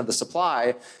 10% of the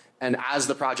supply, and as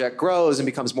the project grows and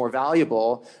becomes more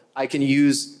valuable, I can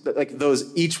use like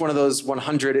each one of those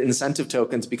 100 incentive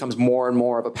tokens becomes more and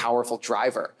more of a powerful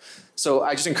driver. So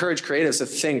I just encourage creatives to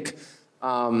think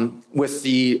with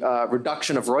the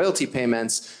reduction of royalty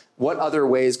payments, what other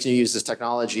ways can you use this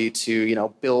technology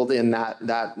to build in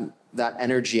that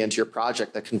energy into your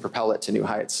project that can propel it to new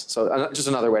heights. So just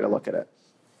another way to look at it.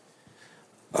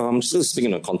 Just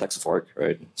speaking in the context of ARK,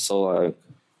 right? So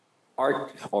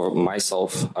ARK, or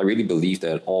myself, I really believe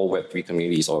that all Web3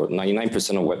 communities, or 99%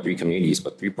 of Web3 communities,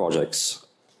 Web3 projects,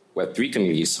 Web3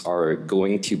 communities are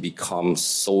going to become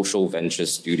social venture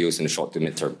studios in the short to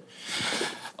midterm.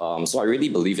 So I really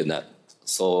believe in that.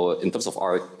 So in terms of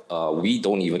ARK, we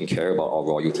don't even care about our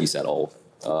royalties at all.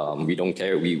 We don't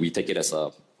care. We take it as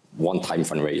a one-time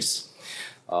fundraise.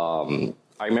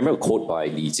 I remember a quote by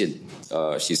Li Jin.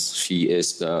 She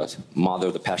is the mother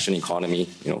of the passion economy,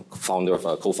 co-founder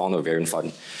of Variant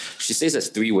Fund. She says there's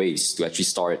 3 ways to actually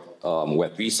start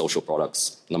Web3 social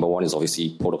products. Number 1 is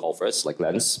obviously protocol first, like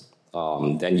Lens.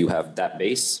 Then you have that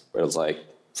base, where it's like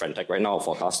Friendtech right now,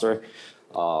 Forecaster.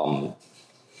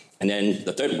 And then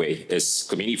the 3rd way is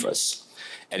community first.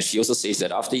 And she also says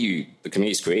that after the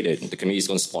community is created, the community is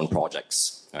going to spawn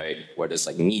projects, right? Whether it's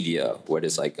like media, whether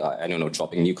it's like,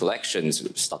 dropping new collections,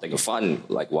 starting a fund,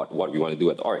 like what we want to do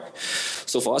at ARK.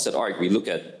 So for us at ARK, we look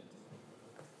at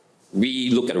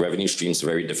revenue streams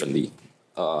very differently.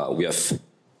 We have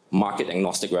market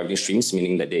agnostic revenue streams,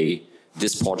 meaning that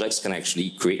these projects can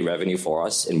actually create revenue for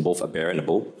us in both a bear and a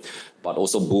bull, but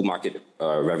also bull market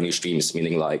revenue streams,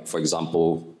 meaning like, for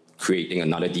example, creating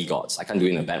another DeGods. I can't do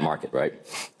it in a bad market, right?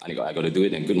 I got to do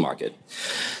it in a good market.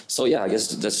 So yeah, I guess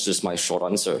that's just my short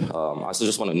answer. I also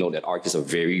just want to note that ARK is a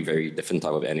very, very different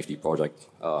type of NFT project.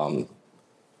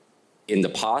 In the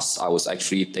past, I was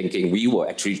actually thinking we were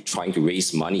actually trying to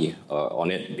raise money on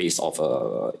it based off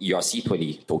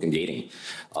ERC20 token gating.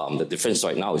 The difference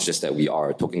right now is just that we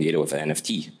are token gated with an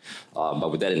NFT.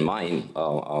 But with that in mind,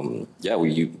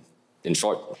 in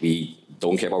short, we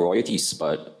don't care about royalties,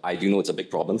 but I do know it's a big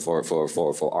problem for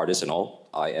artists and all.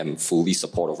 I am fully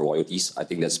supportive of royalties. I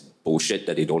think that's bullshit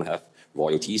that they don't have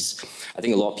royalties. I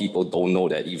think a lot of people don't know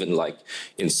that even like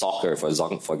in soccer, for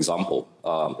example,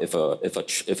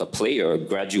 if a player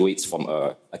graduates from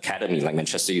a academy like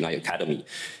Manchester United Academy,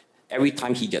 every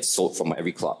time he gets sold from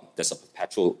every club, there's a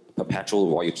perpetual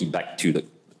royalty back to the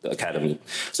academy.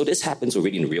 So this happens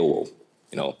already in the real world.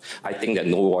 I think that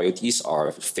no royalties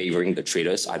are favoring the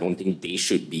traders. I don't think they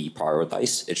should be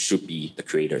prioritized. It should be the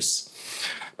creators.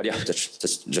 But yeah,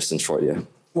 just in short, yeah.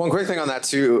 One quick thing on that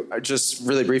too, just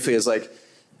really briefly, is like,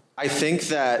 I think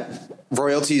that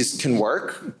royalties can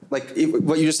work. Like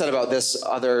what you just said about this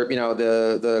other,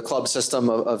 the club system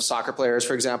of soccer players,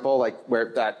 for example, like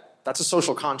where that's a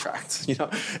social contract.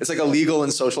 It's like a legal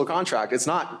and social contract. It's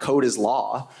not code is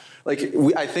law. Like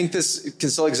I think this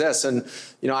can still exist, and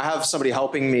I have somebody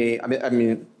helping me. I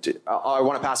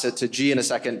want to pass it to G in a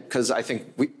second because I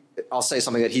think I'll say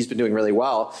something that he's been doing really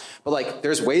well. But like,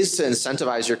 there's ways to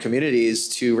incentivize your communities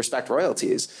to respect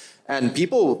royalties, and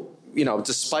people,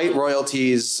 despite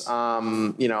royalties,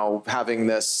 having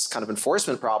this kind of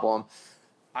enforcement problem,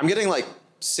 I'm getting like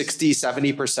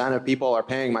 60-70% of people are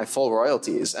paying my full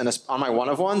royalties, and on my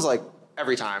one-of-ones, like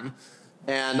every time.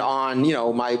 And on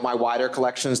my wider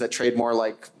collections that trade more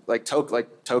like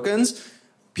tokens,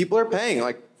 people are paying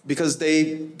because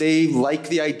they like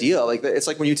the idea. Like it's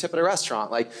like when you tip at a restaurant.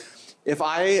 Like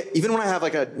even when I have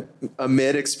like a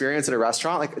mid experience at a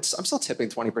restaurant, like I'm still tipping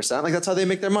 20%. Like that's how they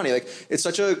make their money. Like it's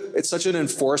such an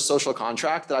enforced social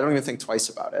contract that I don't even think twice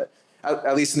about it.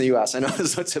 At least in the U.S. I know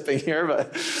there's no tipping here,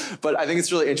 but I think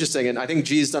it's really interesting, and I think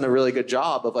G's done a really good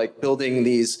job of like building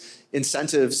these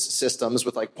incentives systems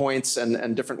with like points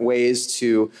and different ways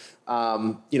to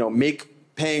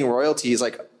make paying royalties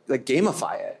like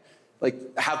gamify it,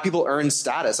 like have people earn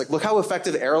status. Like look how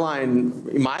effective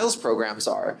airline miles programs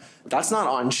are. That's not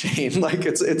on chain. Like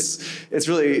it's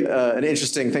really an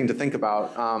interesting thing to think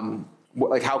about.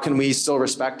 Like how can we still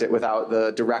respect it without the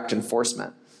direct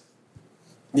enforcement?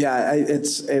 Yeah,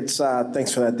 it's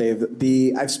thanks for that, Dave.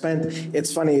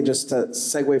 It's funny, just to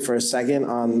segue for a second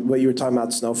on what you were talking about,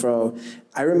 Snowfro.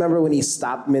 I remember when he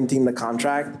stopped minting the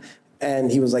contract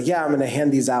and he was like, yeah, I'm going to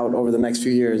hand these out over the next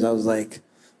few years. I'm like,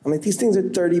 these things are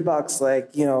 $30.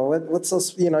 Like, what's so,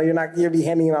 you'll be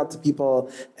handing it out to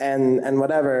people and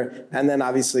whatever. And then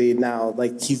obviously now,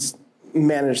 like, he's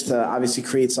managed to obviously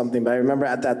create something. But I remember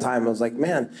at that time, I was like,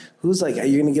 man, who's like, are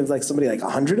you going to give like somebody like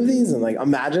 100 of these? And like,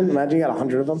 imagine you got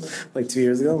 100 of them like 2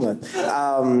 years ago.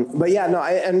 But yeah, no,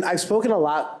 I've spoken a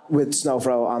lot with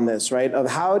Snowfro on this, right? Of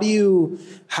how do you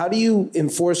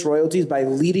enforce royalties by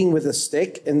leading with a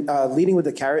stick and leading with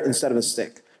a carrot instead of a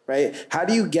stick? Right? How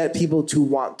do you get people to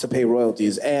want to pay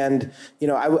royalties? And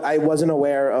I wasn't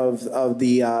aware of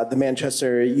the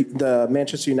Manchester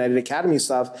United Academy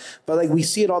stuff, but like we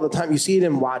see it all the time. You see it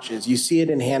in watches, you see it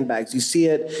in handbags, you see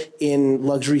it in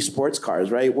luxury sports cars,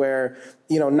 right? Where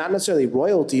not necessarily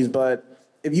royalties, but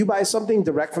if you buy something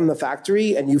direct from the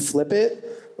factory and you flip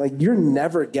it, like you're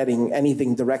never getting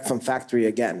anything direct from factory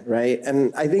again, right?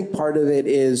 And I think part of it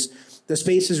is the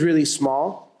space is really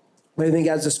small. But I think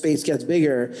as the space gets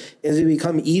bigger, it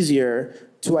become easier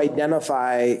to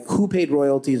identify who paid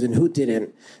royalties and who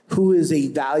didn't, who is a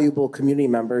valuable community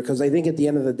member. Because I think at the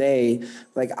end of the day,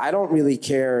 like I don't really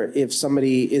care if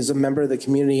somebody is a member of the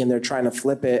community and they're trying to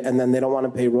flip it and then they don't want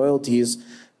to pay royalties.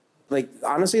 Like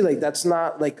honestly, like that's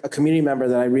not like a community member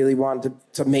that I really want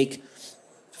to make.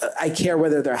 I care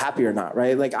whether they're happy or not,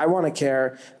 right? Like I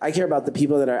care about the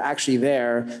people that are actually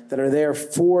there, that are there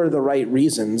for the right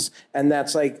reasons. And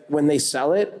that's like when they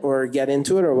sell it or get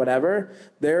into it or whatever,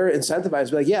 they're incentivized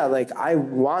to be like, yeah, like I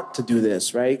want to do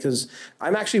this, right? Because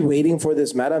I'm actually waiting for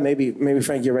this meta. Maybe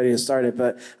Frank, you're ready to start it,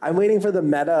 but I'm waiting for the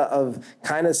meta of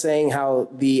kind of saying how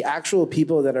the actual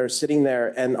people that are sitting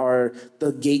there and are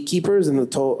the gatekeepers and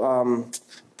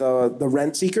the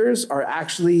rent seekers are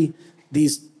actually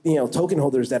these token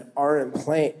holders that aren't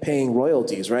paying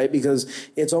royalties, right? Because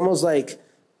it's almost like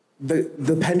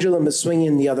the pendulum is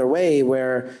swinging the other way,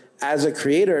 where as a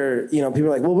creator, people are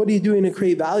like, well, what are you doing to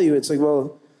create value? It's like,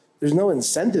 well, there's no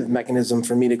incentive mechanism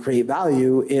for me to create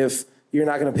value if you're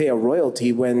not going to pay a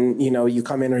royalty when, you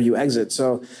come in or you exit.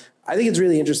 So I think it's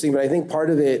really interesting, but I think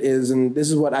part of it is, and this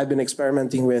is what I've been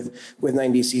experimenting with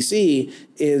 90cc,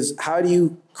 is how do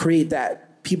you create that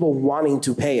people wanting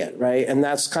to pay it, right? And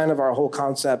that's kind of our whole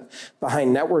concept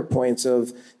behind Network Points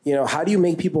of, how do you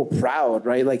make people proud,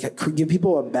 right? Like give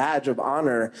people a badge of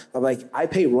honor of like, I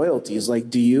pay royalties, like,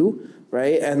 do you,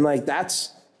 right? And like, that's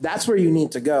where you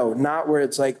need to go, not where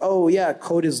it's like, oh yeah,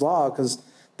 code is law, because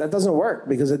that doesn't work.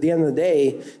 Because at the end of the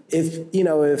day, if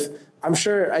I'm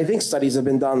sure, I think studies have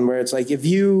been done where it's like, if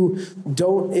you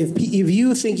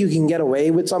think you can get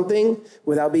away with something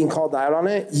without being called out on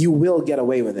it, you will get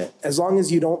away with it, as long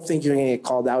as you don't think you're going to get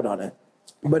called out on it.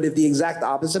 But if the exact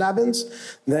opposite happens,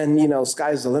 then,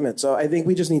 sky's the limit. So I think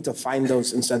we just need to find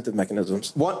those incentive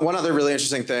mechanisms. One other really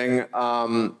interesting thing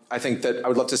I think that I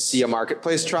would love to see a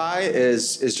marketplace try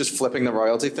is just flipping the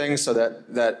royalty thing so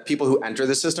that people who enter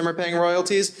the system are paying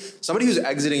royalties. Somebody who's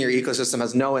exiting your ecosystem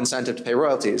has no incentive to pay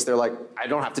royalties. They're like, I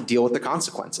don't have to deal with the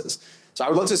consequences. So I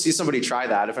would love to see somebody try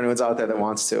that if anyone's out there that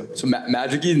wants to. So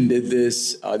Magic Eden did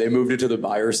this. They moved it to the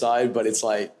buyer side, but it's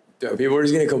like, people are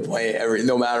just going to complain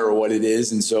no matter what it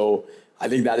is. And so I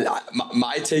think that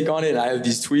my take on it, and I have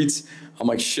these tweets, I'm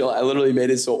like, shit, I literally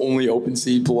made it so only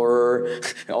OpenSea, Blur,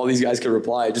 and all these guys could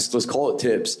reply. Just let's call it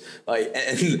tips. Like,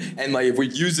 and like if we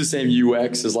use the same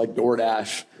UX as like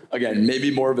DoorDash, again, maybe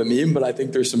more of a meme, but I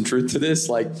think there's some truth to this.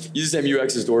 Like, use the same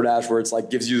UX as DoorDash where it's like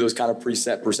gives you those kind of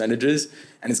preset percentages,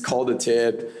 and it's called a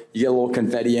tip. You get a little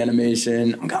confetti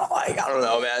animation. I'm kind of like, I don't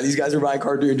know, man. These guys are buying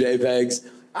cartoon JPEGs.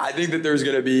 I think that there's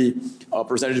going to be a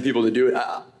percentage of people that do it.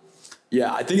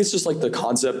 Yeah, I think it's just like the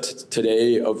concept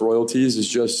today of royalties is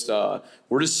just,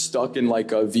 we're just stuck in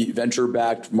like a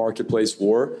venture-backed marketplace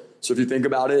war. So if you think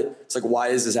about it, it's like, why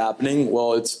is this happening?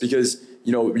 Well, it's because,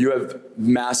 you have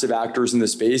massive actors in the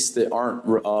space that aren't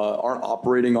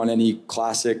operating on any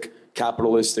classic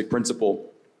capitalistic principle.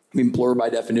 I mean, Blur by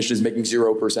definition is making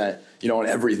 0%, on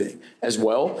everything as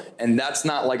well. And that's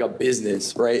not like a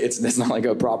business, right? That's not like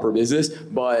a proper business,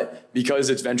 but because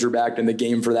it's venture backed and the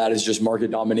game for that is just market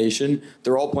domination,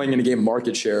 they're all playing in a game of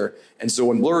market share. And so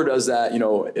when Blur does that,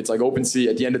 it's like OpenSea,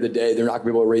 at the end of the day, they're not gonna be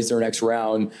able to raise their next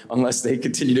round unless they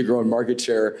continue to grow in market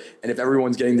share. And if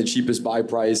everyone's getting the cheapest buy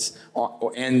price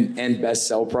and best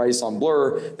sell price on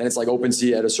Blur, then it's like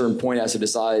OpenSea at a certain point has to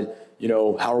decide,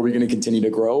 how are we going to continue to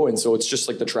grow? And so it's just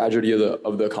like the tragedy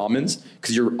of the commons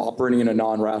because you're operating in a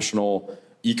non-rational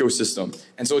ecosystem.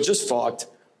 And so it's just fucked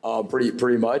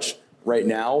pretty much right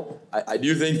now. I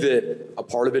do think that a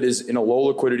part of it is in a low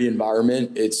liquidity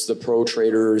environment, it's the pro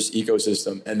traders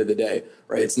ecosystem end of the day,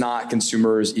 right? It's not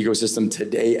consumers ecosystem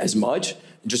today as much,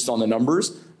 just on the numbers.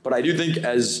 But I do think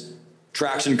as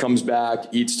traction comes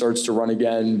back, ETH starts to run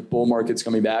again, bull market's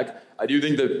coming back, I do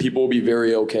think that people will be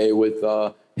very okay with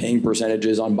paying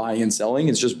percentages on buying and selling.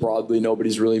 It's just broadly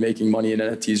nobody's really making money in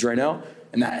NFTs right now.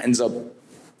 And that ends up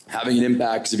having an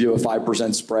impact because if you have a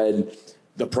 5% spread,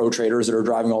 the pro traders that are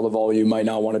driving all the volume might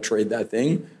not want to trade that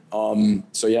thing.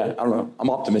 So yeah, I don't know. I'm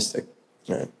optimistic.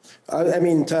 Right. I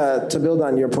mean, to build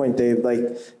on your point, Dave, like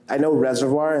I know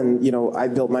Reservoir and, I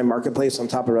built my marketplace on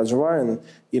top of Reservoir and,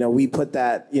 we put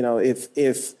that,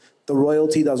 if the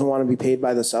royalty doesn't want to be paid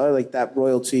by the seller, like that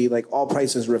royalty, like all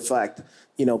prices reflect,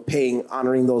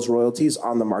 honoring those royalties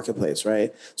on the marketplace,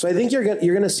 right? So I think you're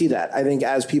going to see that. I think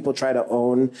as people try to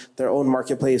own their own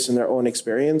marketplace and their own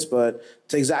experience, but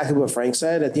it's exactly what Frank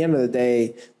said. At the end of the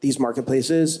day, these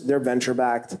marketplaces, they're venture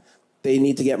backed. They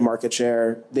need to get market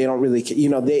share. They don't really,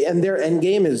 and their end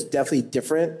game is definitely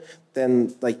different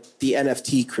than like the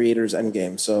NFT creators' end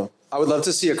game. So I would love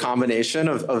to see a combination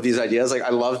of these ideas. Like I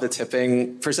love the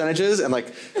tipping percentages and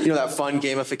like, that fun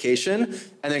gamification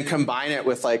and then combine it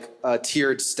with like a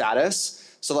tiered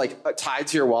status. So like tied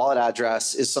to your wallet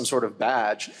address is some sort of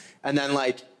badge. And then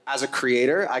like as a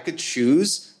creator, I could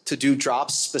choose to do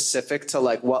drops specific to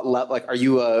like are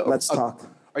you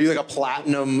are you like a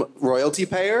platinum royalty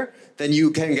payer? Then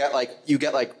you can get like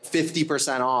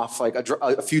 50% off like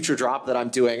a future drop that I'm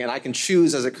doing. And I can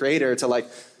choose as a creator to like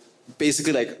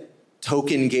basically like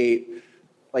token gate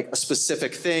like a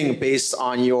specific thing based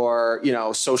on your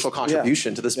social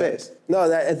contribution to the space. No,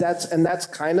 that's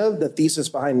kind of the thesis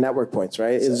behind network points,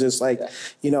 right? It's just like,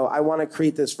 I want to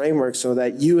create this framework so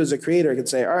that you as a creator can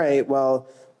say, all right, well,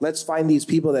 let's find these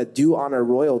people that do honor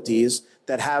royalties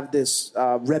that have this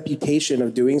reputation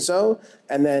of doing so,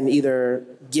 and then either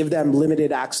give them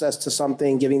limited access to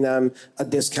something, giving them a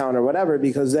discount or whatever,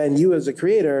 because then you as a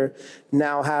creator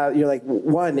now you're like,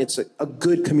 one, it's a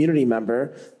good community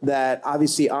member that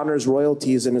obviously honors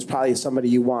royalties and is probably somebody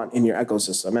you want in your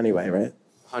ecosystem anyway, right?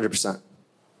 100%.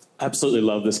 Absolutely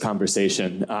love this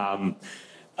conversation.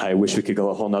 I wish we could go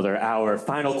a whole nother hour.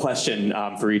 Final question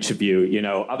for each of you.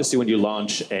 Obviously when you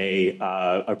launch a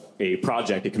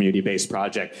project, a community-based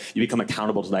project, you become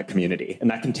accountable to that community. And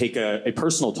that can take a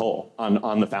personal toll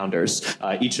on the founders,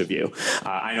 each of you.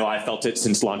 I know I felt it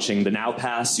since launching the Now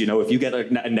Pass. If you get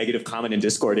a negative comment in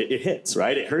Discord, it hits,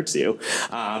 right? It hurts you.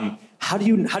 How do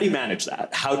you manage that?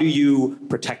 How do you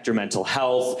protect your mental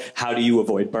health? How do you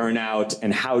avoid burnout?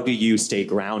 And how do you stay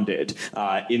grounded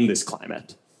in this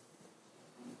climate?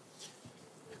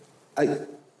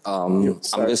 I'm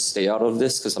gonna stay out of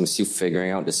this because I'm still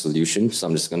figuring out the solution. So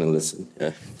I'm just gonna listen. Yeah.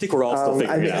 I think we're all still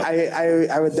figuring it out.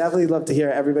 I would definitely love to hear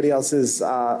everybody else's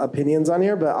opinions on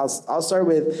here, but I'll start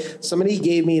with, somebody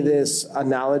gave me this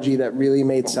analogy that really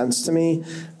made sense to me.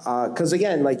 Because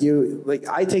again, I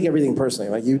take everything personally.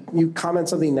 Like you comment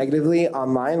something negatively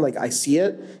online, like I see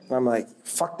it, and I'm like,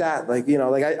 fuck that. I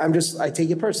take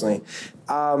it personally.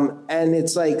 And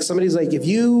it's like, somebody's like, if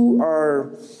you are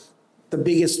the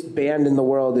biggest band in the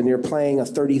world and you're playing a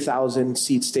 30,000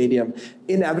 seat stadium,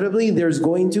 inevitably there's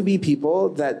going to be people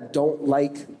that don't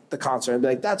like the concert and be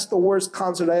like, that's the worst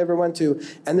concert I ever went to.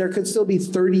 And there could still be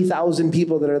 30,000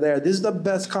 people that are there. This is the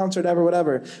best concert ever,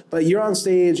 whatever. But you're on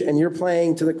stage and you're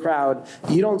playing to the crowd.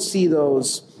 You don't see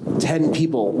those 10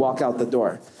 people walk out the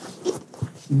door.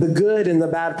 The good and the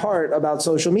bad part about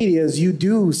social media is you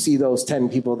do see those 10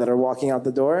 people that are walking out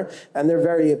the door, and they're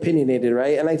very opinionated,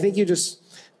 right? And I think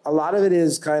a lot of it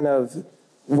is kind of,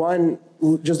 one,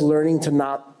 just learning to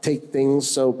not take things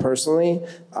so personally,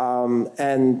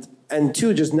 and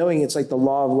two, just knowing it's like the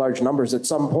law of large numbers. At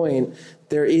some point,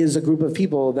 there is a group of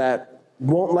people that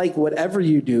won't like whatever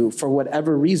you do for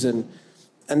whatever reason,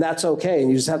 and that's okay.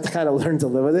 And you just have to kind of learn to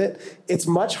live with it. It's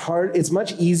much harder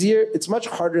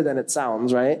than it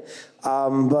sounds, right?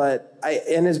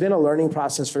 And it's been a learning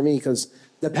process for me, because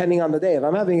depending on the day, if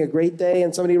I'm having a great day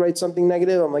and somebody writes something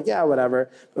negative, I'm like, yeah, whatever.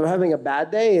 But if I'm having a bad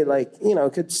day,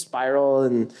 it could spiral,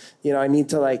 and, I need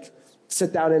to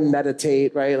sit down and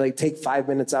meditate, right? Take 5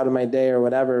 minutes out of my day or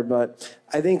whatever. But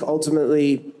I think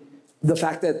ultimately, the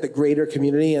fact that the greater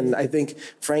community, and I think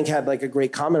Frank had a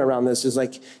great comment around this, is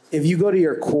if you go to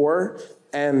your core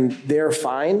and they're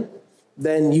fine,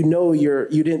 then you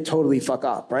didn't totally fuck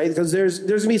up, right? Because there's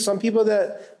gonna be some people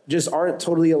that just aren't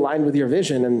totally aligned with your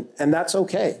vision, and that's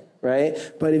okay,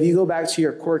 right? But if you go back to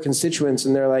your core constituents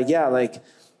and they're like, yeah,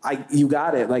 you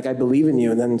got it, I believe in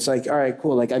you, and then it's all right,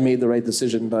 cool, I made the right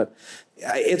decision. But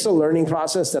it's a learning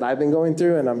process that I've been going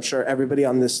through, and I'm sure everybody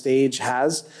on this stage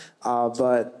has.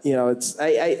 But it's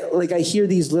I hear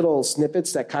these little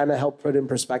snippets that kind of help put in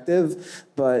perspective,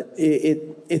 but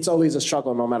it's always a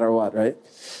struggle no matter what, right?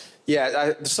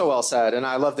 Yeah, so well said. And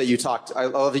I love that you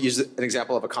used an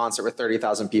example of a concert with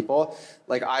 30,000 people.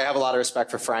 I have a lot of respect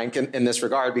for Frank in this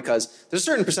regard, because there's a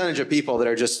certain percentage of people that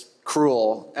are just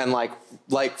cruel and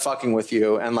like fucking with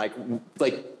you, and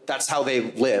that's how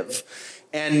they live.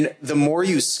 And the more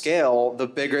you scale, the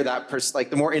bigger that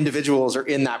the more individuals are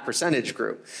in that percentage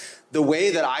group. The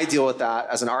way that I deal with that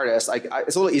as an artist,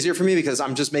 it's a little easier for me because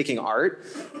I'm just making art,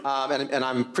 and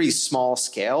I'm pretty small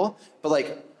scale.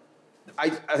 But I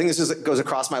think this goes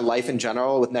across my life in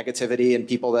general with negativity and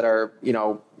people that are,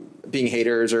 being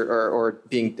haters or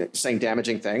saying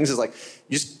damaging things, is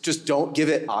you just don't give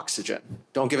it oxygen.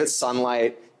 Don't give it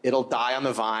sunlight. It'll die on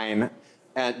the vine.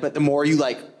 But the more you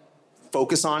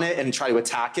focus on it and try to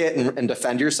attack it and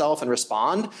defend yourself and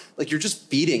respond, you're just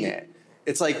feeding it.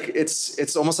 It's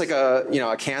it's almost like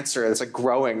a cancer that's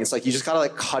growing. It's you just gotta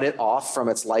cut it off from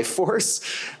its life force,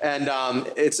 and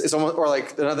it's almost, or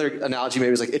another analogy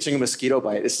maybe is itching a mosquito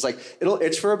bite. It's just it'll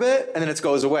itch for a bit and then it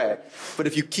goes away. But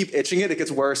if you keep itching it, it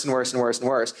gets worse and worse and worse and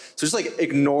worse. So just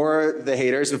ignore the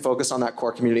haters and focus on that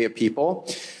core community of people.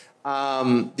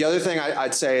 The other thing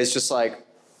I'd say is just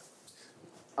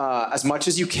as much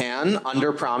as you can,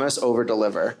 under promise, over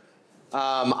deliver.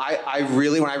 I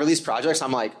really, when I release projects,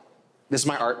 I'm this is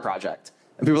my art project.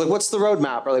 And people are what's the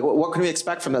roadmap? Or what can we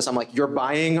expect from this? I'm you're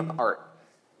buying art.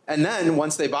 And then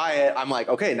once they buy it, I'm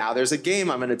okay, now there's a game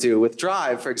I'm gonna do with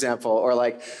Drive, for example. Or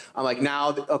I'm now,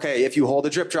 okay, if you hold a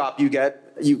drip drop, you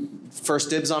get first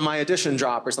dibs on my edition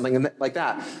drop or something like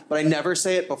that. But I never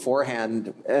say it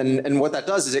beforehand. And what that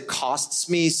does is it costs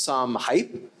me some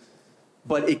hype,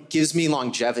 but it gives me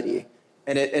longevity.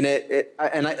 And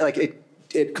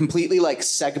it completely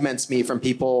segments me from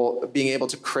people being able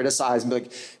to criticize and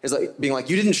being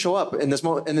you didn't show up in this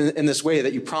in this way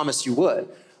that you promised you would.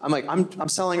 I'm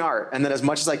selling art, and then as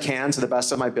much as I can, to the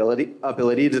best of my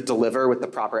ability to deliver with the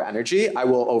proper energy, I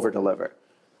will over deliver.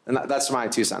 And that's my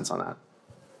 2 cents on that.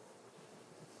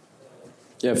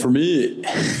 Yeah, for me,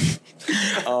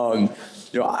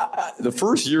 the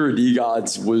first year of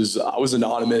DeGods I was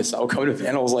anonymous. I would come to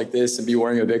panels like this and be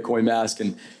wearing a Bitcoin mask,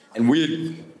 and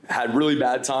we had really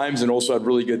bad times and also had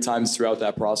really good times throughout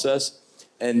that process.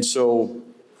 And so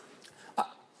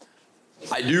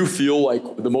I do feel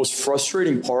the most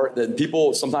frustrating part that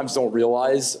people sometimes don't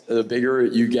realize, the bigger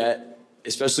you get,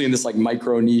 especially in this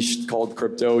micro niche called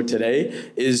crypto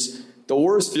today, is the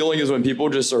worst feeling is when people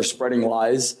just are spreading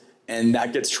lies and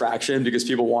that gets traction because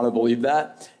people want to believe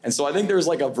that. And so I think there's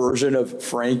like a version of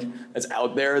Frank that's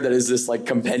out there that is this like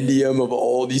compendium of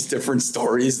all these different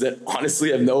stories that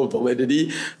honestly have no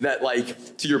validity, that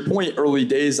like, to your point, early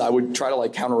days, I would try to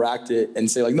like counteract it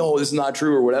and say like, no, this is not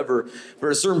true or whatever. But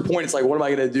at a certain point, it's like, what am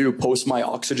I going to do? Post my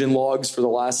oxygen logs for the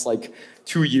last like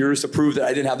 2 years to prove that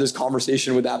I didn't have this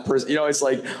conversation with that person. You know, it's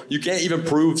like, you can't even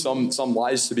prove some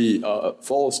lies to be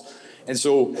false. And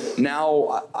so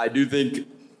now I do think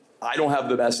I don't have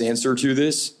the best answer to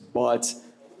this, but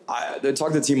I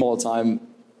talk to the team all the time.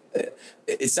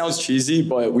 It sounds cheesy,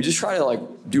 but we just try to like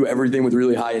do everything with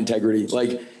really high integrity.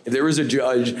 Like if there was a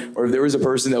judge or if there was a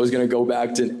person that was going to go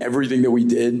back to everything that we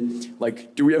did,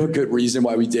 like, do we have a good reason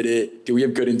why we did it? Do we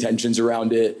have good intentions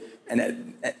around it? And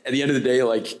at the end of the day,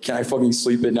 like, can I fucking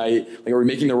sleep at night? Like, are we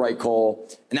making the right call?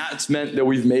 And that's meant that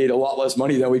we've made a lot less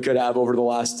money than we could have over the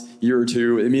last year or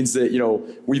two. It means that, you know,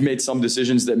 we've made some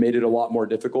decisions that made it a lot more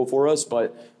difficult for us.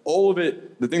 But all of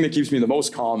it, the thing that keeps me the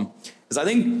most calm is I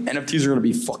think NFTs are going to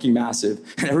be fucking massive.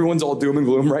 And everyone's all doom and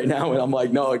gloom right now. And I'm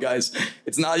like, no, guys,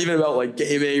 it's not even about like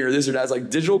gaming or this or that. It's like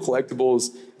digital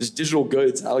collectibles, just digital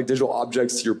goods, I like digital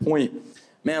objects, to your point.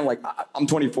 Man, like I'm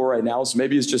 24 right now, so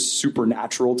maybe it's just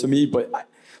supernatural to me, but like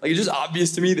it's just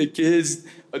obvious to me that kids,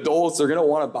 adults, are gonna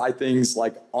want to buy things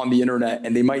like on the internet,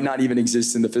 and they might not even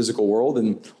exist in the physical world.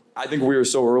 And I think we are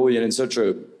so early and in such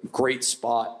a great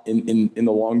spot in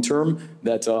the long term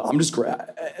that I'm just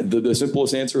the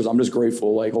simplest answer is I'm just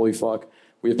grateful. Like, holy fuck,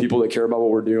 we have people that care about what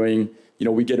we're doing. You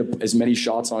know, we get as many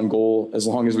shots on goal as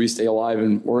long as we stay alive,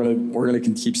 and we're gonna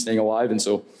keep staying alive. And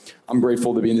so I'm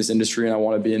grateful to be in this industry, and I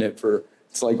want to be in it for.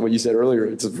 It's like what you said earlier.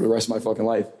 It's for the rest of my fucking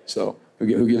life. So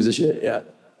who gives a shit? Yeah.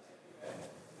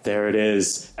 There it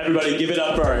is. Everybody give it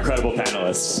up for our incredible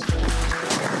panelists.